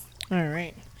off. All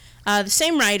right. The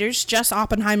same writers, Jess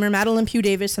Oppenheimer, Madeline Pugh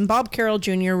Davis, and Bob Carroll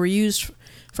Jr. were used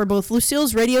for both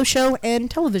Lucille's radio show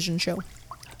and television show.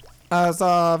 As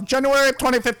of January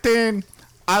 2015,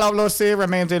 I Love Lucy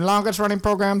remains the longest running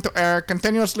program to air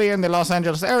continuously in the Los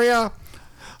Angeles area,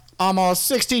 almost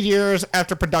 60 years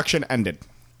after production ended.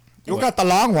 You got the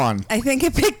long one. I think I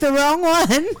picked the wrong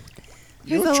one.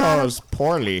 You chose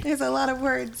poorly. There's a lot of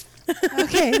words.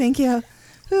 Okay, thank you.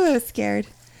 Ooh, I was scared.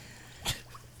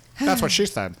 That's what she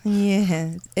said.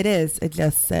 Yeah, it is. I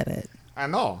just said it. I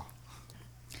know.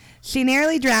 She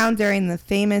nearly drowned during the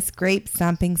famous grape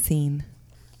stomping scene.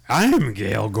 I'm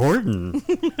Gail Gordon.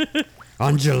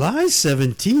 On July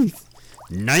 17th,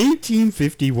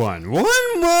 1951, 1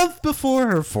 month before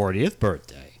her 40th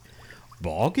birthday,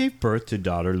 Ball gave birth to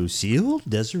daughter Lucille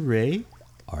Desiree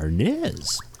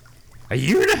Arnaz. A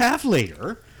year and a half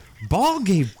later, Ball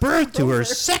gave birth to her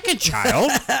second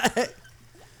child,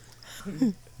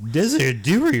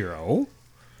 Desiderio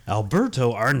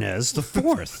Alberto Arnaz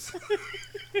IV,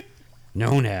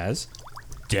 known as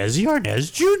Desi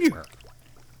Arnaz Jr.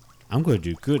 I'm going to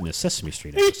do good in a Sesame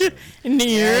Street episode.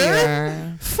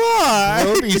 Near. Far.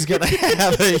 Roby's going to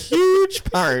have a huge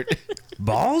part.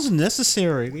 Ball's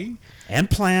necessary and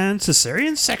planned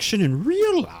cesarean section in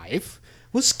real life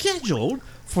was scheduled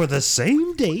for the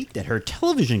same date that her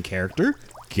television character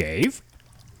gave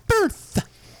birth.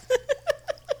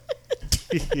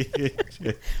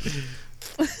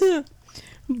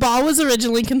 Ball was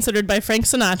originally considered by Frank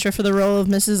Sinatra for the role of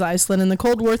Mrs. Iceland in the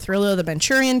Cold War thriller The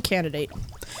Manchurian Candidate.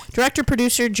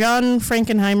 Director-producer John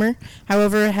Frankenheimer,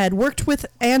 however, had worked with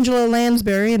Angela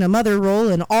Lansbury in a mother role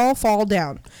in All Fall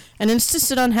Down, and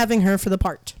insisted on having her for the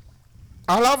part.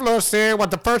 I Love Lucy was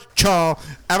the first show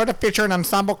ever to feature an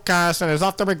ensemble cast and is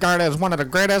often regarded as one of the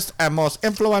greatest and most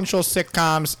influential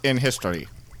sitcoms in history.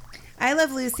 I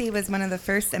Love Lucy was one of the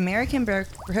first American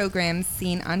programs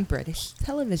seen on British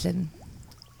television.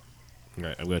 All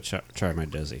right, I'm going to try my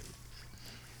Desi.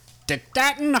 The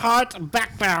Datton Hart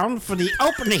background for the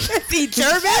opening. The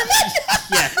German?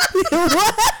 Yeah.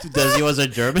 What? Desi was a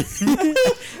German?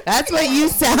 That's what you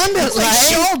sounded like.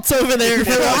 Schultz over there.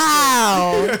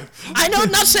 Wow. I know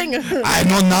nothing. I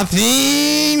know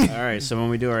nothing. All right, so when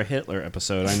we do our Hitler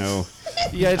episode, I know...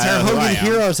 Yeah, it's I our know who I Hogan am.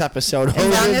 Heroes episode. As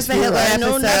long as the Hitler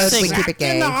episode, we keep it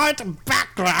gay. Datton Hart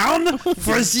background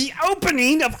for the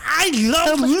opening of I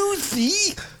Love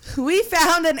Lucy We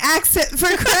found an accent for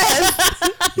Chris.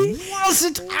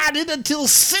 wasn't added until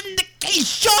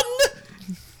syndication.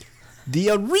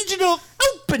 The original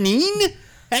opening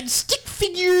had stick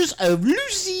figures of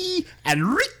Lucy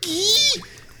and Ricky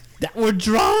that were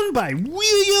drawn by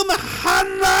William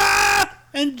Hanna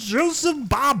and Joseph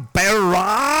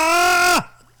Barbera.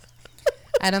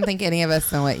 I don't think any of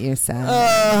us know what you said.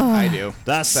 I do.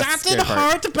 The satin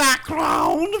heart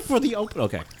background for the open.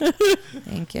 Okay,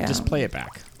 Thank you. Just play it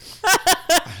back.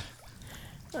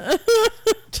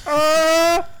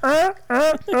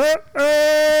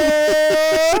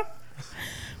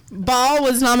 Ball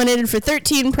was nominated for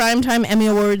 13 Primetime Emmy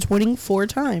Awards, winning 4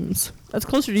 times. That's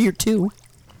closer to your 2.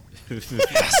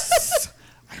 Yes.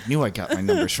 I knew I got my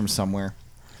numbers from somewhere.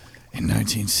 In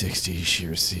 1960, she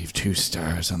received 2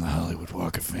 stars on the Hollywood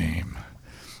Walk of Fame.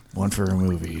 1 for her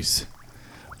movies,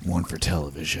 1 for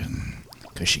television,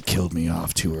 because she killed me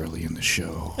off too early in the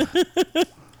show.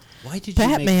 Why did you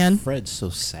Batman. make Fred so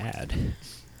sad?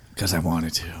 Because I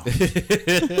wanted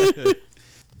to.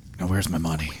 Now, where's my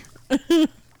money?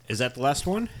 Is that the last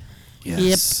one?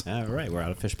 Yes. All right, we're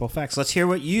out of Fishbowl Facts. Let's hear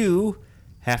what you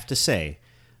have to say.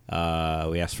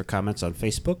 We asked for comments on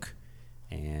Facebook,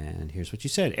 and here's what you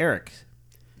said. Eric,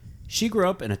 she grew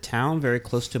up in a town very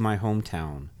close to my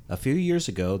hometown. A few years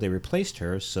ago, they replaced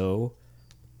her so-called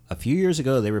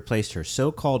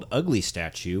ugly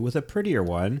statue with a prettier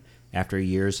one after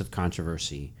years of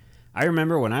controversy. I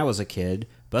remember when I was a kid,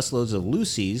 busloads of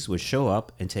Lucy's would show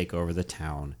up and take over the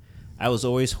town. I was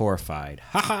always horrified.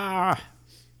 Ha ha!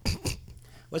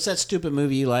 What's that stupid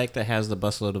movie you like that has the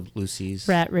busload of Lucy's?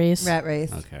 Rat Race. Rat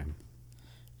Race. Okay.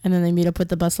 And then they meet up with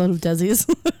the busload of Desi's.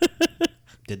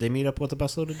 Did they meet up with a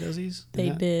busload of Desi's? They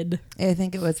did. I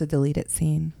think it was a deleted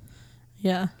scene.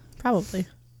 Yeah, probably.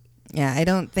 Yeah, I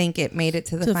don't think it made it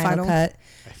to the final cut.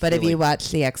 But if you watch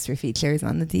the extra features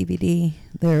on the DVD,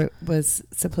 there was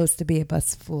supposed to be a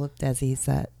bus full of Desi's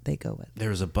that they go with.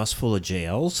 There was a bus full of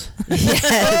jails?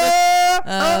 Yes.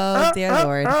 Oh, dear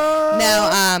Lord.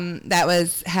 No, that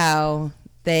was how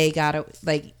they got it.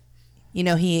 Like, you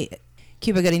know,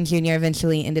 Cuba Gooding Jr.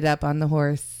 eventually ended up on the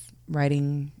horse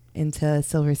riding into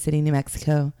Silver City, New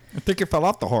Mexico. I think he fell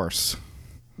off the horse.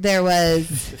 There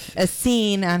was a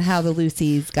scene on how the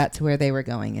Lucys got to where they were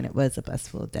going, and it was a bus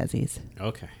full of Desi's.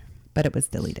 Okay. But it was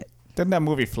deleted. Didn't that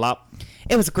movie flop?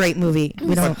 It was a great movie.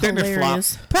 Didn't it flop?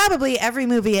 Probably every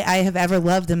movie I have ever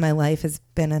loved in my life has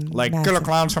been a Like massive. Killer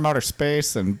Clowns from Outer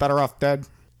Space and Better Off Dead.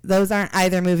 Those aren't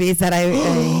either movies that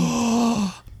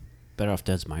I Better Off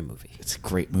Dead's my movie. It's a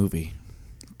great movie.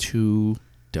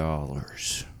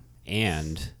 $2.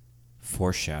 And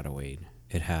foreshadowing,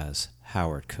 it has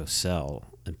Howard Cosell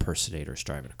impersonators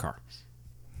driving a car.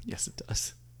 Yes, it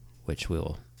does. Which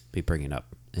we'll be bringing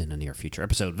up in a near future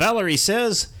episode. Valerie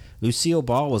says, Lucille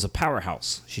Ball was a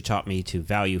powerhouse. She taught me to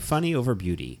value funny over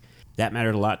beauty. That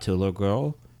mattered a lot to a little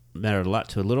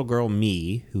girl.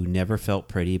 Me, who never felt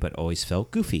pretty but always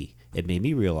felt goofy. It made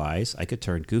me realize I could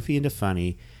turn goofy into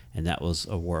funny, and that was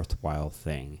a worthwhile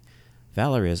thing.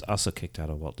 Valerie is also kicked out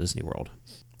of Walt Disney World.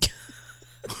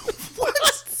 What?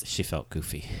 She felt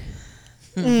goofy.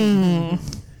 It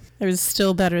was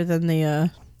still better than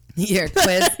the your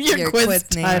quiz your quiz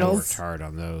I titles. worked hard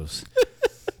on those.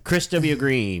 Chris W.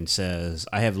 Green says,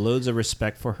 I have loads of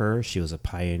respect for her. She was a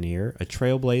pioneer, a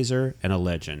trailblazer, and a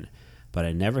legend. But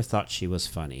I never thought she was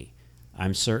funny.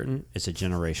 I'm certain it's a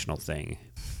generational thing.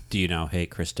 Do you now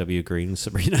hate Chris W. Green,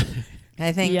 Sabrina?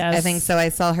 I think Yes. so. I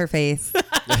saw her face.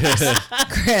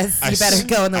 Chris, you better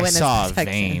go in the witness saw a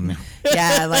protection. vein.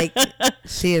 Yeah, like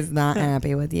she is not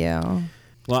happy with you.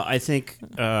 Well, I think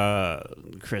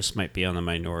Chris might be on the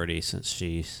minority since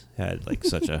she's had like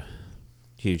such a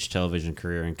huge television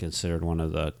career and considered one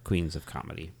of the queens of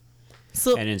comedy.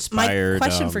 So And inspired, my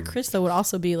question for Chris though would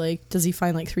also be like, does he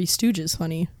find like Three Stooges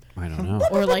funny, I don't know.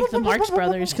 or like the Marx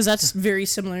Brothers? Because that's very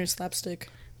similar to slapstick.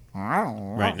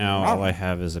 Right now, all I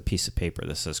have is a piece of paper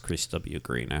that says Chris W.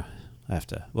 Green.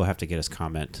 We'll have to get his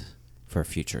comment for a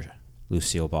future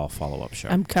Lucille Ball follow-up show.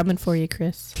 I'm coming for you,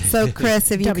 Chris. So, Chris,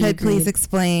 if you W. could please Green.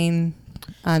 explain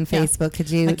on Facebook, could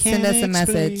you I send us a can't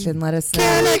message explain. and let us know?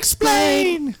 Can't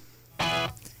explain.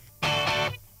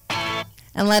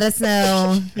 And let us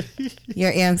know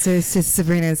your answers to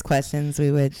Sabrina's questions.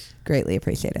 We would greatly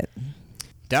appreciate it.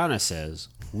 Donna says,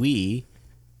 we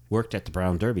worked at the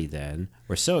Brown Derby then.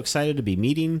 We're so excited to be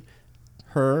meeting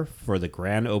her for the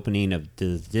grand opening of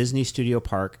the Disney Studio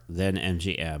Park, then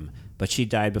MGM. But she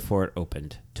died before it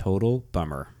opened. Total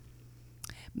bummer.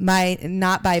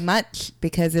 Not by much,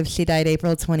 because if she died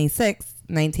April 26th,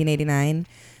 1989,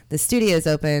 the studios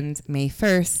opened May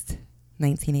 1st,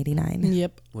 1989.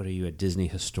 Yep. What are you, a Disney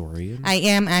historian? I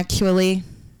am actually.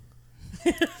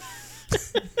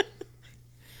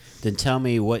 Then tell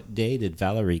me, what day did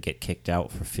Valerie get kicked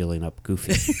out for feeling up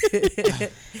goofy?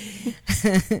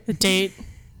 The date.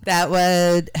 That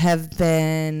would have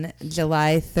been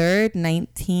July 3rd,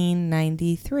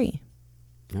 1993.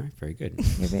 All right, very good.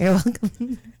 You're very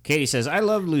welcome. Katie says, I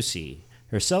love Lucy.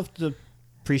 Her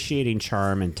self-depreciating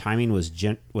charm and timing was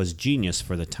genius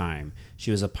for the time.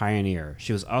 She was a pioneer.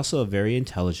 She was also a very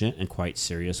intelligent and quite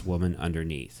serious woman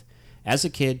underneath. As a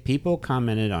kid, people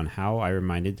commented on how I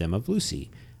reminded them of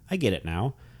Lucy. I get it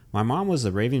now. My mom was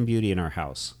the raving beauty in our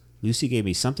house. Lucy gave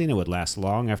me something that would last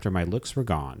long after my looks were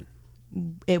gone.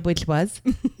 Which was?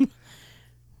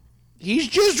 He's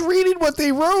just reading what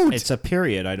they wrote. It's a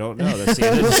period. I don't know. That's the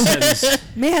end of the sentence.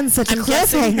 Man, such a I'm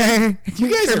guessing- cliffhanger.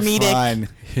 You guys are Comedic. fun.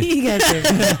 You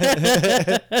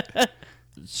guys are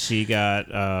She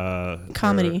got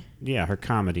Comedy. Her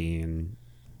comedy and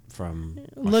from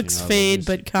Looks watching fade,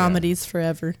 Lucy. but comedy's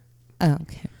forever. Oh,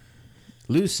 okay.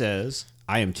 Lou says,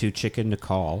 I am too chicken to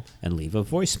call and leave a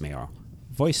voicemail.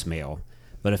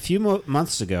 But a few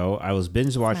months ago, I was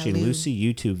binge watching Lou. Lucy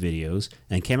YouTube videos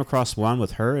and came across one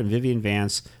with her and Vivian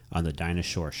Vance on the Dinah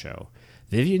Shore Show.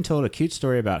 Vivian told a cute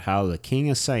story about how the King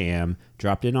of Siam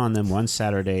dropped in on them one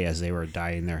Saturday as they were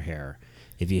dyeing their hair.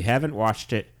 If you haven't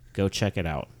watched it, go check it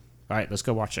out. All right, let's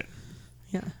go watch it.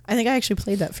 Yeah. I think I actually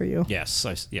played that for you. Yes,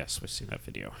 we've seen that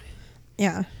video.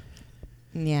 Yeah.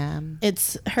 Yeah.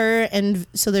 It's her, and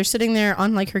so they're sitting there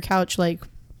on like her couch, like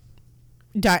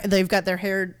they've got their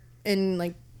hair in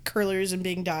like curlers and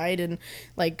being dyed, and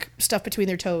like stuff between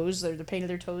their toes. They're the paint of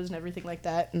their toes and everything like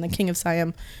that. And the King of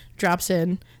Siam drops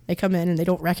in. They come in and they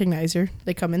don't recognize her.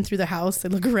 They come in through the house. They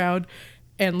look around,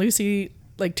 and Lucy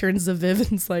like turns to Viv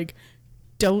and's like,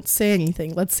 "Don't say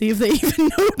anything. Let's see if they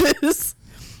even notice."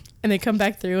 And they come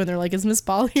back through and they're like, "Is Miss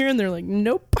Ball here?" And they're like,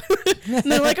 "Nope." And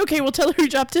they're like, "Okay, we'll tell her who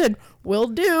dropped in." "Will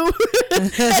do." And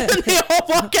then they all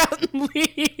walk out and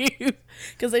leave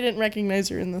because they didn't recognize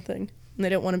her in the thing and they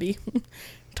don't want to be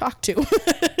talked to.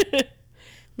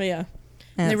 But yeah.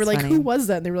 And they were like, funny. "Who was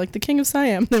that?" And they were like, "The King of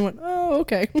Siam." They went, "Oh,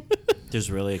 okay."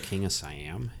 There's really a King of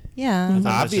Siam? Yeah.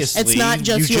 Obviously, It's not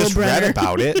just you Yul just read Brynner.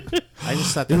 about it. I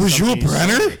just thought It was Yul something you said.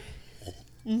 Brynner?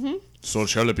 Mm-hmm. So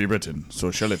shall it be written, so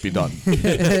shall it be done.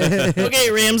 Okay,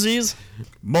 Ramses.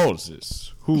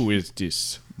 Moses. Who is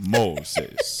this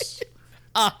Moses?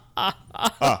 All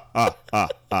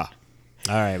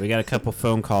right, we got a couple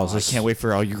phone calls. I can't wait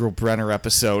for our Yul Brynner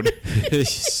episode.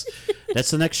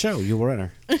 That's the next show, Yul Brynner.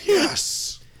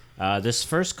 Yes. This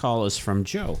first call is from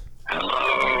Joe.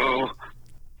 Hello,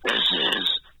 this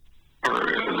is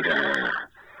Bruder.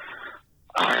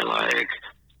 I like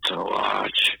to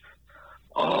watch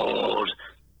old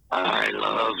I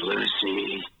Love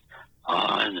Lucy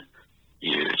on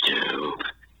YouTube.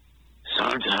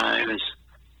 Sometimes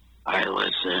I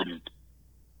listen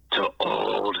to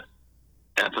old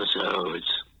episodes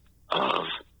of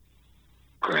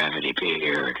Gravity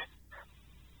Beard.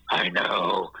 I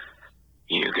know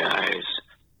you guys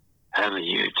have a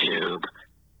YouTube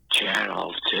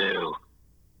channel too.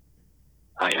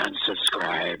 I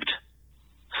unsubscribed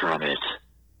from it.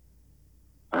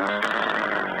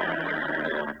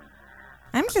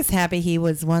 I'm just happy he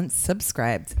was once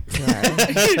subscribed to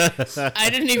our... I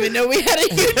didn't even know we had a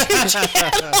YouTube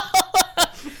channel.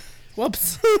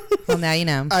 Whoops. Well, now you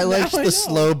know. I liked Now I the know.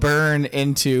 slow burn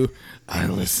into. I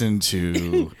listened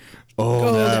to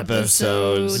old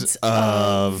episodes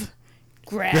of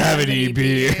Gravity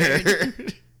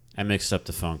Beard. I mixed up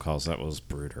the phone calls. That was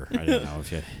Bruder. I didn't know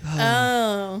if you...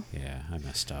 Oh. Yeah, I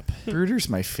messed up. Bruder's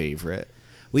my favorite.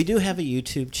 We do have a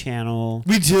YouTube channel.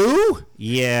 We do?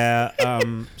 Yeah.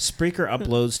 Spreaker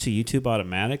uploads to YouTube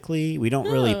automatically. We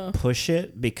don't really push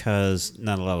it because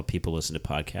not a lot of people listen to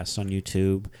podcasts on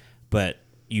YouTube. But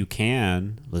you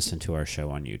can listen to our show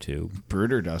on YouTube.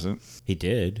 Bruder doesn't. He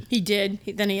did. He did.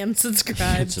 Then he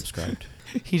unsubscribed. Subscribed.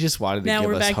 He just wanted to Now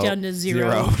give we're us back hope. down to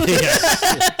zero.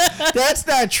 Yes. That's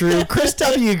not true. Chris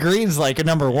W. Green's like a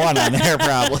number one on there,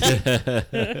 probably.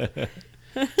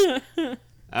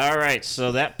 All right,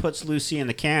 so that puts Lucy in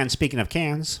the can. Speaking of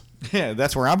cans. Yeah,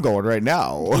 that's where I'm going right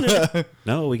now.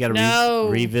 No, we got to No.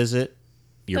 revisit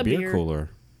your The beer beer. cooler.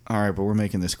 All right, but we're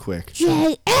making this quick.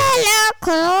 J.L.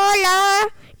 Cola,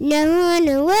 never run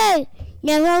away,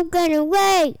 never gonna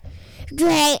away.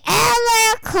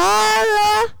 J.L.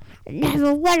 Cola,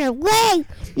 never run away,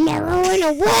 never run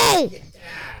away.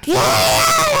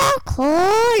 J.L.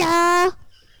 Cola,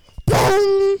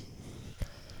 boom.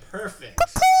 Perfect.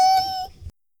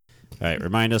 All right,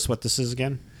 remind us what this is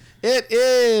again. It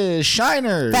is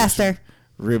Shiners. Faster.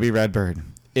 Ruby Redbird.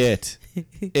 It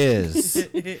is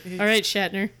All right,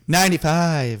 Shatner.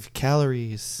 95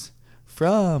 calories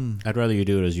from I'd rather you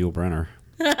do it as Yul Brynner.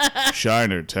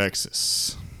 Shiner,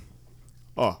 Texas.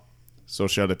 Oh, so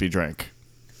shall it be drank.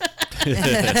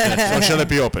 So shall it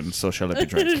be opened. So shall it be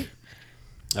drank.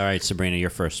 All right, Sabrina, you're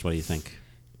first. What do you think?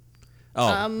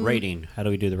 Oh, rating. How do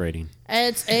we do the rating?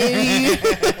 It's a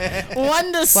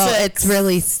 1 to 6. Well, it's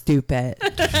really stupid.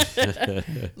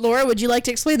 Laura, would you like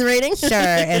to explain the rating? Sure,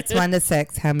 it's 1 to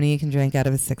 6. How many you can drink out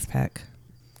of a 6-pack?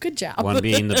 Good job. One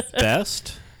being the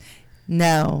best.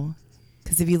 No,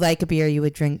 because if you like a beer, you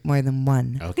would drink more than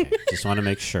one. Okay, just want to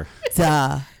make sure.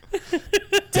 Duh.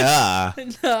 duh.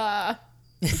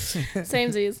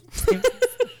 Samesies.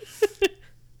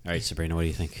 All right, Sabrina, what do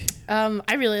you think?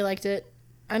 I really liked it.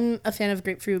 I'm a fan of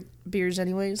grapefruit beers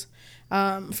anyways.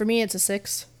 For me, it's a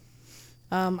 6.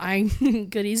 I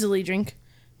could easily drink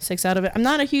 6 out of it. I'm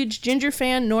not a huge ginger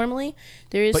fan normally.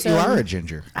 There is But you are a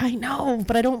ginger. I know,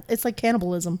 but I don't. It's like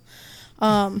cannibalism.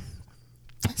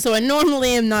 So I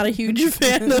normally am not a huge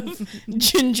fan of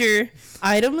ginger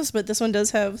items, but this one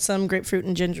does have some grapefruit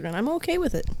and ginger, and I'm okay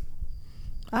with it.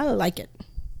 I like it.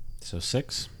 So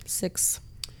 6? 6.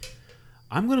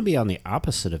 I'm going to be on the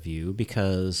opposite of you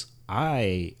because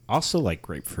I also like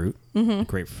grapefruit,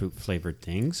 grapefruit flavored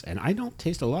things, and I don't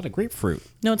taste a lot of grapefruit.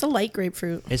 No, it's a light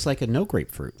grapefruit. It's like a no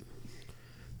grapefruit.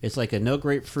 It's like a no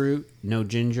grapefruit, no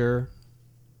ginger,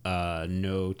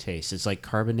 no taste. It's like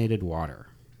carbonated water.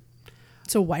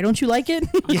 So why don't you like it?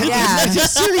 Yeah.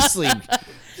 Seriously.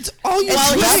 It's all you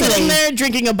While he's sitting there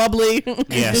drinking a bubbly.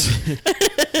 Yes.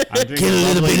 I'm drinking Get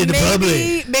a little bit of the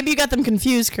bubbly. Maybe you got them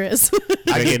confused, Chris.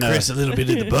 I get Chris a little bit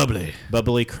of the bubbly.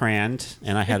 bubbly crand,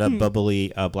 and I had a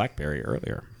bubbly blackberry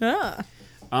earlier.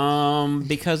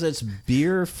 Because it's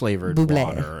beer flavored Bubbly.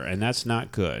 water, and that's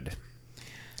not good.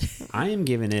 I am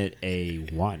giving it a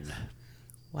 1.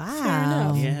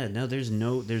 Wow. Yeah, no, there's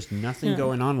nothing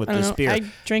going on with I don't this know. beer. I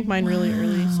drank mine really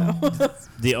early, so.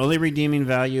 The only redeeming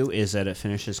value is that it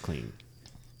finishes clean.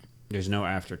 There's no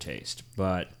aftertaste,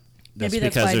 but that's Maybe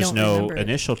that's because why I there's don't no remember it.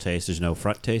 initial taste, there's no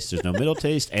front taste, there's no middle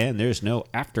taste, and there's no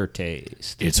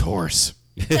aftertaste. It's horse.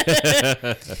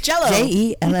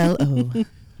 Jello. Jello.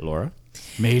 Laura?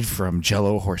 Made from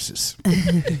Jello horses.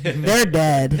 They're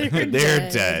dead. They're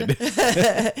dead.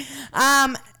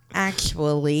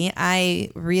 Actually, I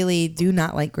really do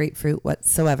not like grapefruit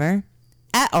whatsoever.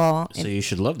 At all. So you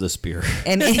should love this beer.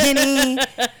 In any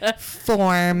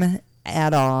form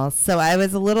at all. So I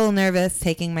was a little nervous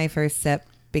taking my first sip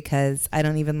because I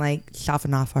don't even like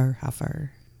Schaffenhofer.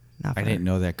 I didn't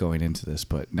know that going into this,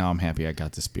 but now I'm happy I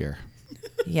got this beer.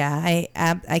 Yeah,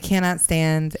 I cannot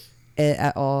stand it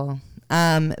at all.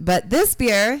 But this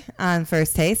beer on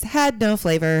first taste had no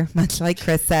flavor, much like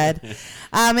Chris said.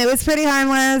 It was pretty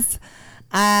harmless.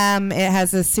 It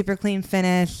has a super clean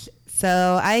finish.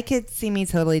 So I could see me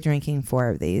totally drinking 4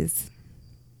 of these.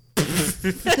 Because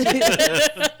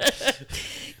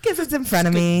it's in front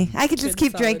of me. I could just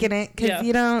keep solid. drinking it because, Yeah.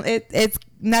 you know, it's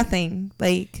nothing.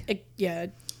 Like,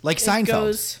 Like it Seinfeld.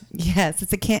 goes- yes,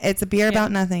 it's a beer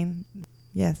about nothing.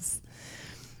 Yes.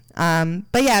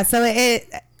 But yeah, so it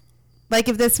like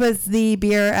if this was the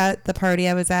beer at the party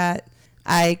I was at,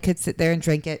 I could sit there and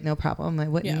drink it, no problem. I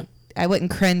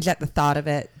wouldn't cringe at the thought of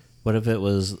it. What if it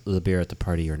was the beer at the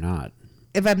party or not?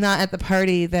 If I'm not at the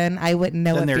party, then I wouldn't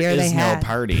know Then what there beer they is no had.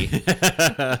 party.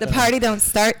 The party don't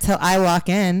start till I walk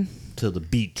in. Till the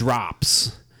beat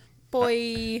drops.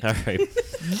 Boy. All right.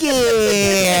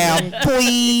 Yeah,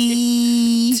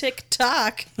 boy.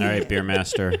 TikTok. All right, Beer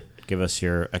Master, give us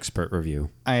your expert review.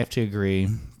 I have to agree.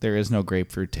 There is no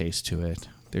grapefruit taste to it.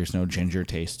 There's no ginger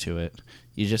taste to it.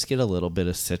 You just get a little bit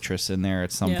of citrus in there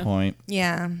at some point.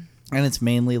 Yeah. And it's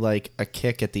mainly like a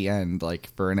kick at the end, like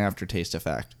for an aftertaste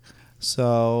effect.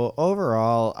 So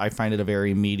overall, I find it a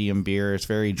very medium beer. It's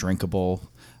very drinkable.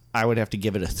 I would have to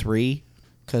give it a 3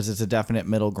 because it's a definite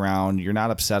middle ground. You're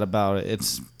not upset about it.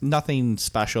 It's nothing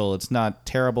special. It's not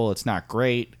terrible. It's not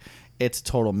great. It's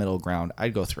total middle ground.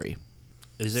 I'd go 3.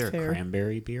 Is there Fair. a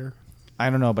cranberry beer? I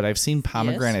don't know, but I've seen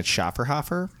pomegranate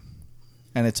Schafferhofer,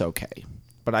 and it's okay.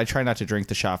 But I try not to drink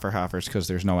the Schafferhofers because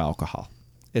there's no alcohol.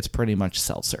 It's pretty much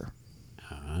seltzer.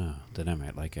 Then I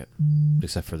might like it.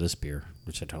 Except for this beer,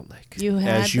 which I don't like. You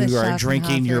had As you the are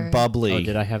drinking your Schaffenhofer. bubbly. Oh,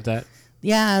 did I have that?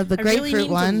 Yeah, the I grapefruit really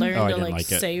need one. to learn Oh, I to didn't like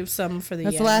like it. save some for the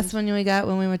That's end. the last one we got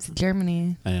when we went to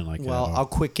Germany. I didn't like Well, it. I'll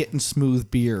quit getting smooth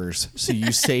beers, so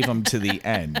you save them to the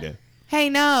end. Hey,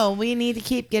 no, we need to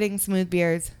keep getting smooth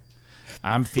beers.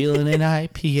 I'm feeling an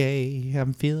IPA.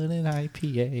 I'm feeling an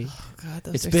IPA. God,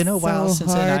 It's been a while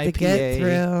since an hard IPA. to get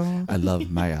through. I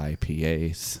love my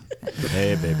IPAs.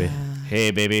 Hey, baby. Hey,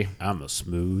 baby. I'm a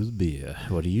smooth beer.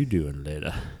 What are you doing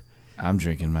later? I'm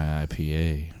drinking my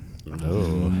IPA. No.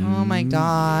 Oh my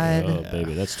God. Oh,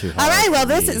 baby, that's too hard. All right, well, for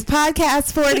this me. is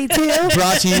Podcast 42.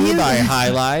 Brought to you by High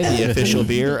Life, the official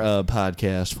beer of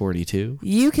Podcast 42.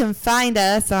 You can find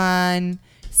us on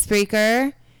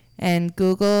Spreaker and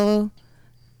Google.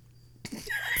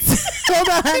 Hold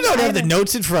on. You don't have the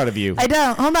notes in front of you. I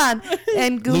don't. Hold on.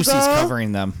 And Google. Lucy's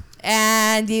covering them.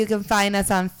 And you can find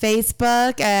us on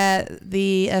Facebook at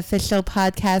the official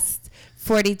Podcast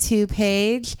 42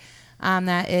 page.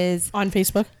 That is on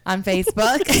Facebook. On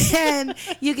Facebook. And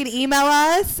you can email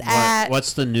us at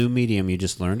What's the new medium you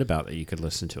just learned about that you could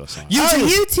listen to us on?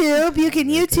 YouTube. You can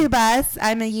YouTube us.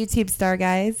 I'm a YouTube star,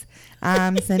 guys.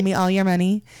 Send me all your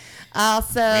money.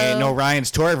 Also, We ain't no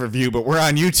Ryan's toy review, but we're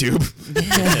on YouTube.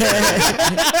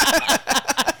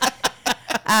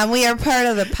 we are part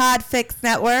of the Podfix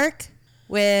Network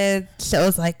with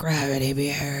shows like Gravity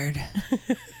Beard.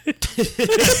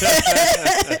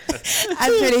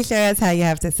 I'm pretty sure that's how you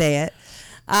have to say it.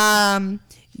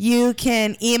 You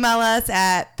can email us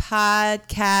at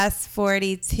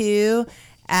podcast42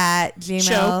 at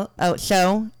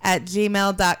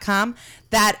gmail.com.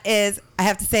 That is, I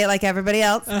have to say it like everybody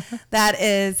else. That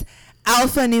is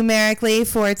alphanumerically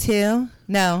 42. No.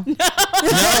 No,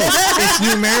 it's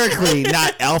numerically,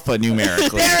 not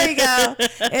alpha-numerically. There we go.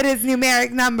 It is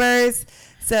numeric numbers.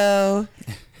 So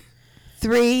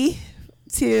 3,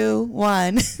 2,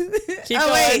 1. Keep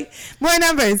wait. More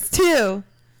numbers. 2,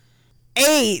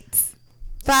 8,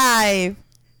 5,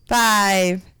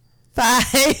 5, 5,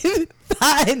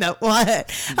 5. No, 1.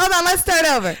 Hold on. Let's start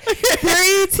over.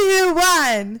 3, 2,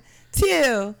 1,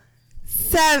 2,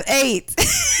 7, 8.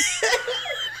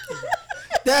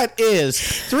 That is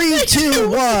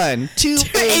 321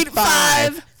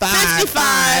 285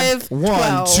 55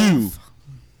 12.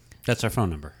 That's our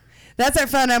phone number. That's our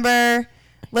phone number.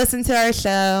 Listen to our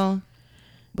show.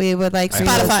 We would like for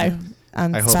Spotify.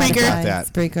 On I hope Spotify, you got that.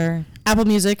 Spreaker, Apple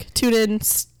Music, TuneIn,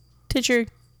 Stitcher.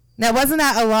 Now, wasn't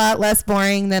that a lot less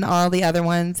boring than all the other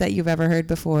ones that you've ever heard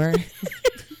before?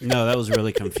 No, that was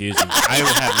really confusing. I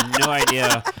have no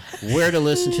idea where to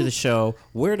listen to the show,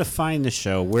 where to find the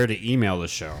show, where to email the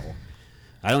show.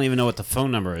 I don't even know what the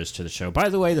phone number is to the show. By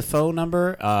the way, the phone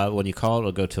number, when you call,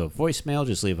 it'll go to a voicemail.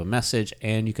 Just leave a message,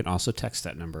 and you can also text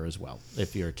that number as well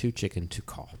if you're too chicken to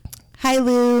call. Hi,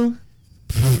 Lou.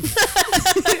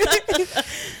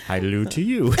 Hi, Lou, to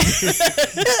you.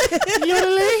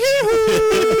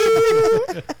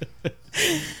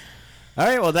 All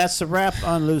right, well, that's a wrap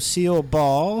on Lucille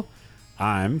Ball.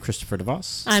 I'm Christopher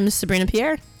DeVos. I'm Sabrina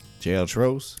Pierre. JL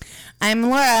Rose. I'm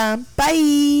Laura.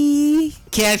 Bye.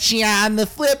 Catch you on the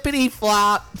flippity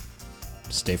flop.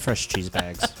 Stay fresh, cheese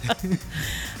bags.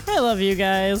 I love you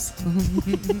guys.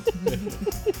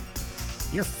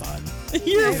 You're fun.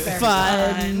 You're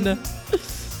fun.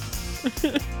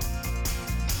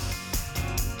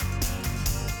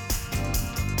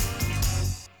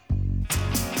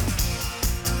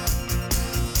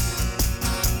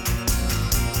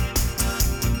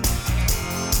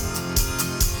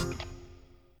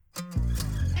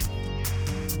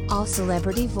 All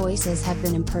celebrity voices have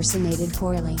been impersonated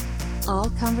poorly. All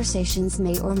conversations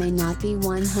may or may not be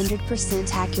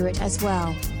 100% accurate as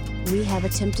well. We have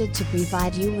attempted to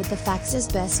provide you with the facts as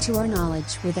best to our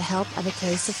knowledge with the help of A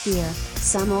Case of Fear,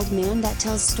 Some Old Man That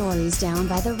Tells Stories Down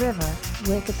by the River,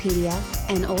 Wikipedia,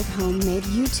 and old homemade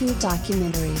YouTube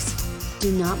documentaries.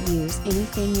 Do not use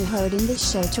anything you heard in this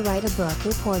show to write a book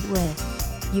report with.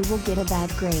 You will get a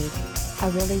bad grade. A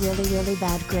really, really, really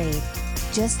bad grade.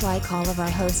 Just like all of our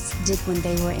hosts did when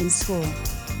they were in school.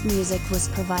 Music was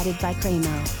provided by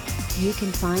Cramo. You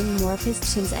can find more of his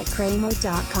tunes at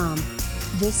cramo.com.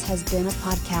 This has been a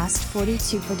Podcast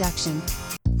 42 production.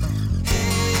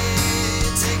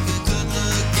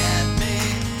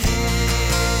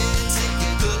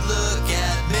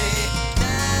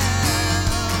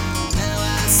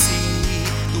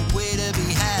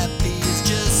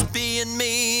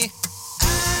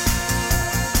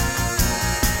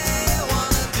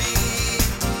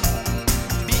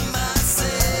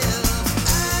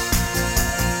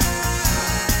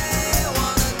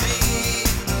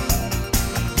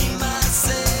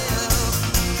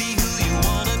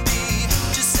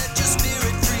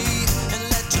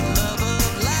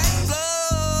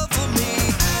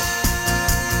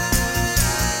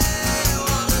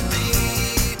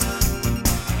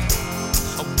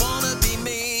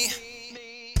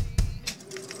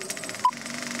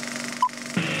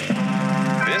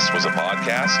 This was a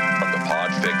podcast from the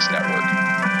Podfix Network.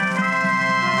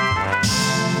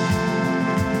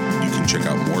 You can check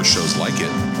out more shows like it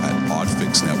at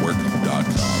podfixnetwork.com.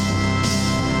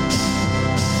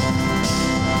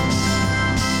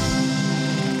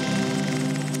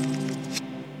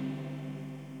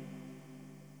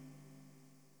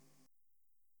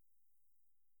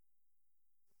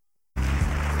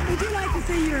 Would you like to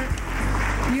see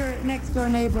your next door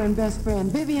neighbor and best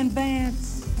friend, Vivian Vance?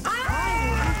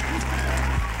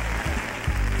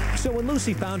 So when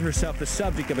Lucy found herself the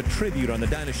subject of a tribute on the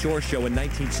Dinah Shore Show in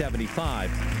 1975,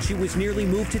 she was nearly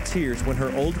moved to tears when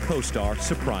her old co-star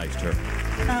surprised her.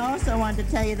 I also wanted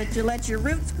to tell you that you let your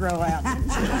roots grow out, didn't you?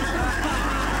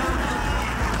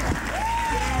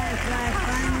 Yes, I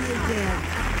finally did.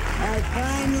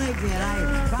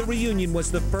 The reunion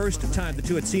was the first time the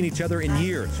two had seen each other in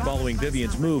years following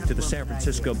Vivian's move to the San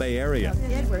Francisco Bay Area.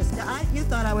 You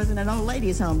thought I was in an old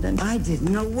ladies' home, didn't you? I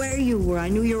didn't know where you were. I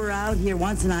knew you were out here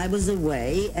once and I was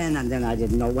away, and then I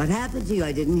didn't know what happened to you.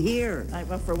 I didn't hear.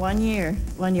 Well, for 1 year.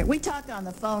 1 year. We talked on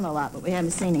the phone a lot, but we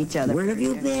haven't seen each other. Where have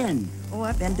you been? Oh,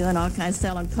 I've been doing all kinds,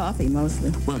 selling coffee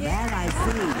mostly. Well, that I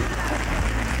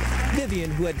see.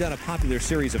 Vivian, who had done a popular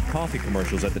series of coffee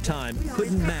commercials at the time,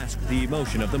 couldn't mask the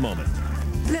emotion of the moment.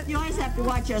 You always have to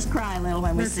watch us cry a little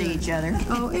when we see each other.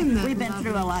 Oh, isn't that We've been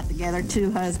through a lot together,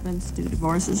 2 husbands, 2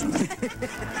 divorces.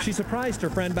 She surprised her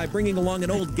friend by bringing along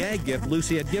an old gag gift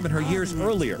Lucy had given her years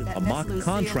earlier, a mock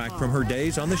contract from her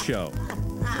days on the show.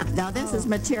 Now, this is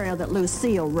material that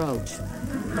Lucille wrote,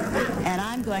 and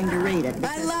I'm going to read it.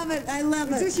 I love it. I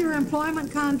love it. Is this your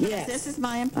employment contract? Yes, this is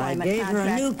my employment I gave her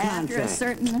contract. a new After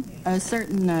contract. a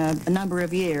certain number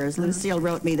of years, Lucille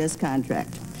wrote me this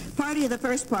contract. Party of the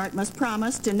first part must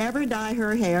promise to never dye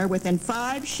her hair within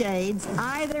 5 shades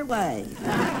either way.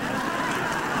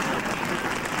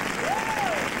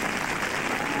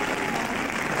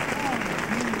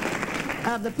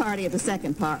 Of the party of the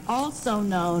second part, also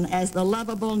known as the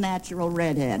lovable natural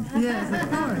redhead. Yes, of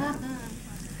course.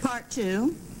 Part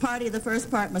 2, party of the first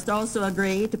part must also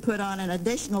agree to put on an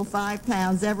additional 5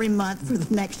 pounds every month for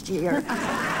the next year.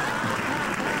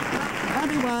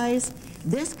 Otherwise,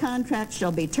 this contract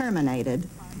shall be terminated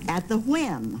at the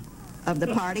whim of the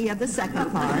party of the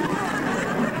second part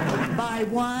by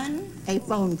 1, a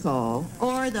phone call,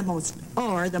 or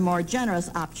the more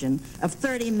generous option of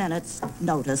 30 minutes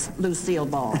notice, Lucille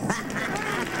Ball.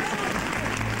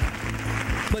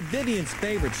 But Vivian's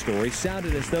favorite story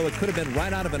sounded as though it could have been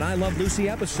right out of an I Love Lucy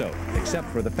episode, except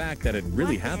for the fact that it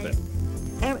really happened.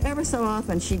 Ever so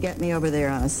often, she'd get me over there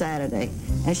on a Saturday,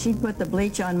 and she'd put the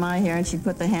bleach on my hair, and she'd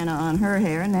put the henna on her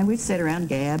hair, and then we'd sit around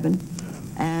gab, and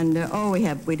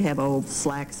we'd have old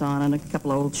slacks on and a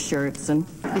couple old shirts, and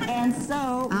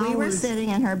so we were sitting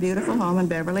in her beautiful home in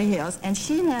Beverly Hills, and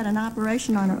she had an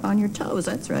operation on your toes.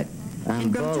 That's right,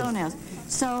 and grow toenails.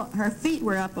 So her feet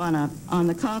were up on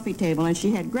the coffee table, and she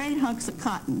had great hunks of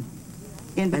cotton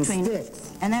in between.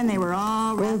 And then they were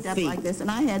all wrapped up like this,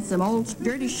 and I had some old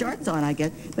dirty shorts on, I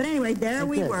guess. But anyway, there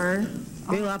we were.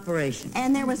 Real operation.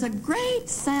 And there was a great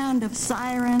sound of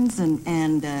sirens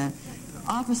and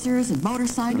officers and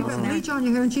motorcycles. You've got bleach on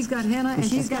your hair, and she's got henna. And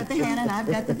she's got the henna, and I've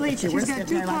got the bleach. She's got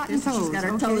 2 cotton toes. She's got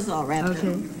her toes all wrapped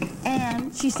up.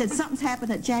 And she said, something's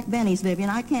happened at Jack Benny's, Vivian.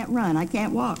 I can't run. I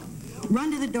can't walk. Run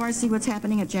to the door, see what's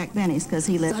happening at Jack Benny's, because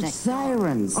he lived next door. Such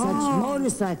sirens, such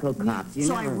motorcycle cops.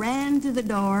 So I ran to the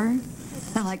door,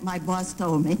 like my boss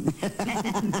told me.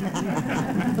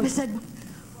 I said,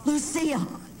 Lucille,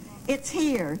 it's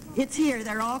here. It's here.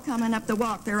 They're all coming up the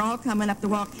walk. They're all coming up the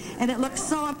walk. And it looks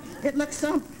so,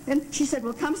 and she said,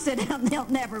 well, come sit down. They'll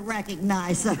never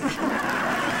recognize us.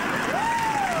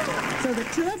 So the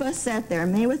 2 of us sat there,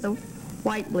 me with the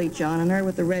white bleach on and her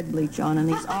with the red bleach on and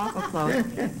these awful clothes.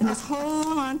 And this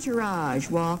whole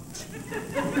entourage walked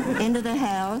into the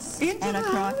house and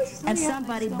across, and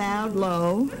somebody bowed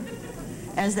low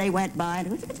as they went by. And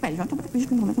we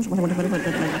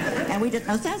did.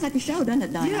 Oh, it sounds like a show, doesn't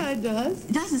it, Dinah? Yeah, it does.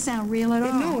 It doesn't sound real at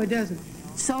all. No, it doesn't.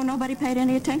 So nobody paid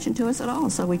any attention to us at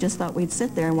all. So we just thought we'd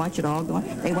sit there and watch it all go on.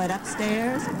 They went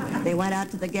upstairs. They went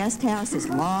out to the guest house.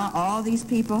 All these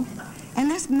people. And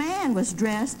this man was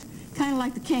dressed kind of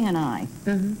like the King and I.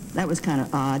 That was kind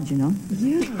of odd, you know.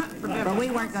 Yeah. But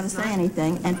we weren't going to say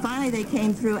anything. And finally they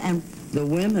came through, and the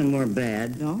women were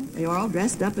bad. No, they were all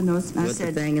dressed up in those. With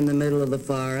the thing in the middle of the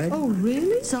forehead. Oh,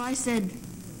 really? So I said,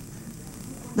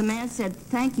 the man said,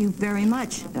 thank you very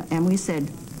much. And we said,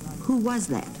 who was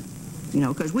that? You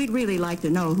know, because we'd really like to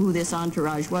know who this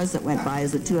entourage was that went by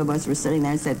as the 2 of us were sitting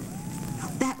there, and said,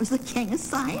 that was the King of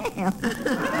Siam.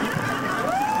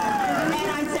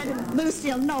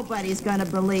 Lucille, nobody's going to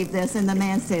believe this. And the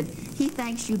man said, he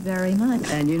thanks you very much.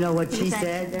 And you know what she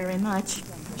said? You very much.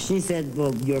 She said,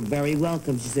 well, you're very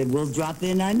welcome. She said, we'll drop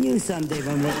in on you someday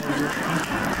when we're...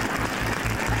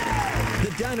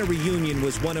 The Dinah reunion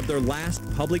was one of their last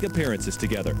public appearances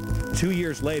together. 2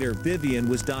 years later, Vivian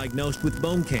was diagnosed with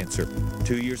bone cancer.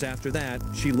 2 years after that,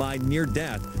 she lied near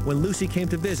death when Lucy came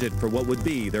to visit for what would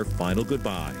be their final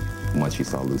goodbye. Once she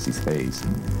saw Lucy's face,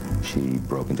 she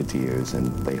broke into tears, and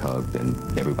they hugged, and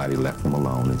everybody left them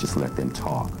alone and just let them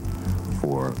talk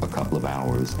for a couple of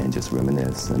hours and just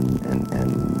reminisce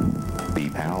and be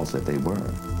pals that they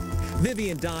were.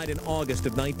 Vivian died in August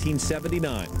of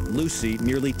 1979, Lucy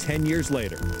nearly 10 years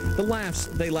later. The laughs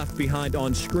they left behind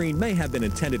on screen may have been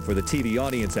intended for the TV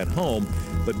audience at home,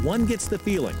 but one gets the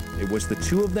feeling it was the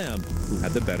 2 of them who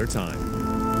had the better time.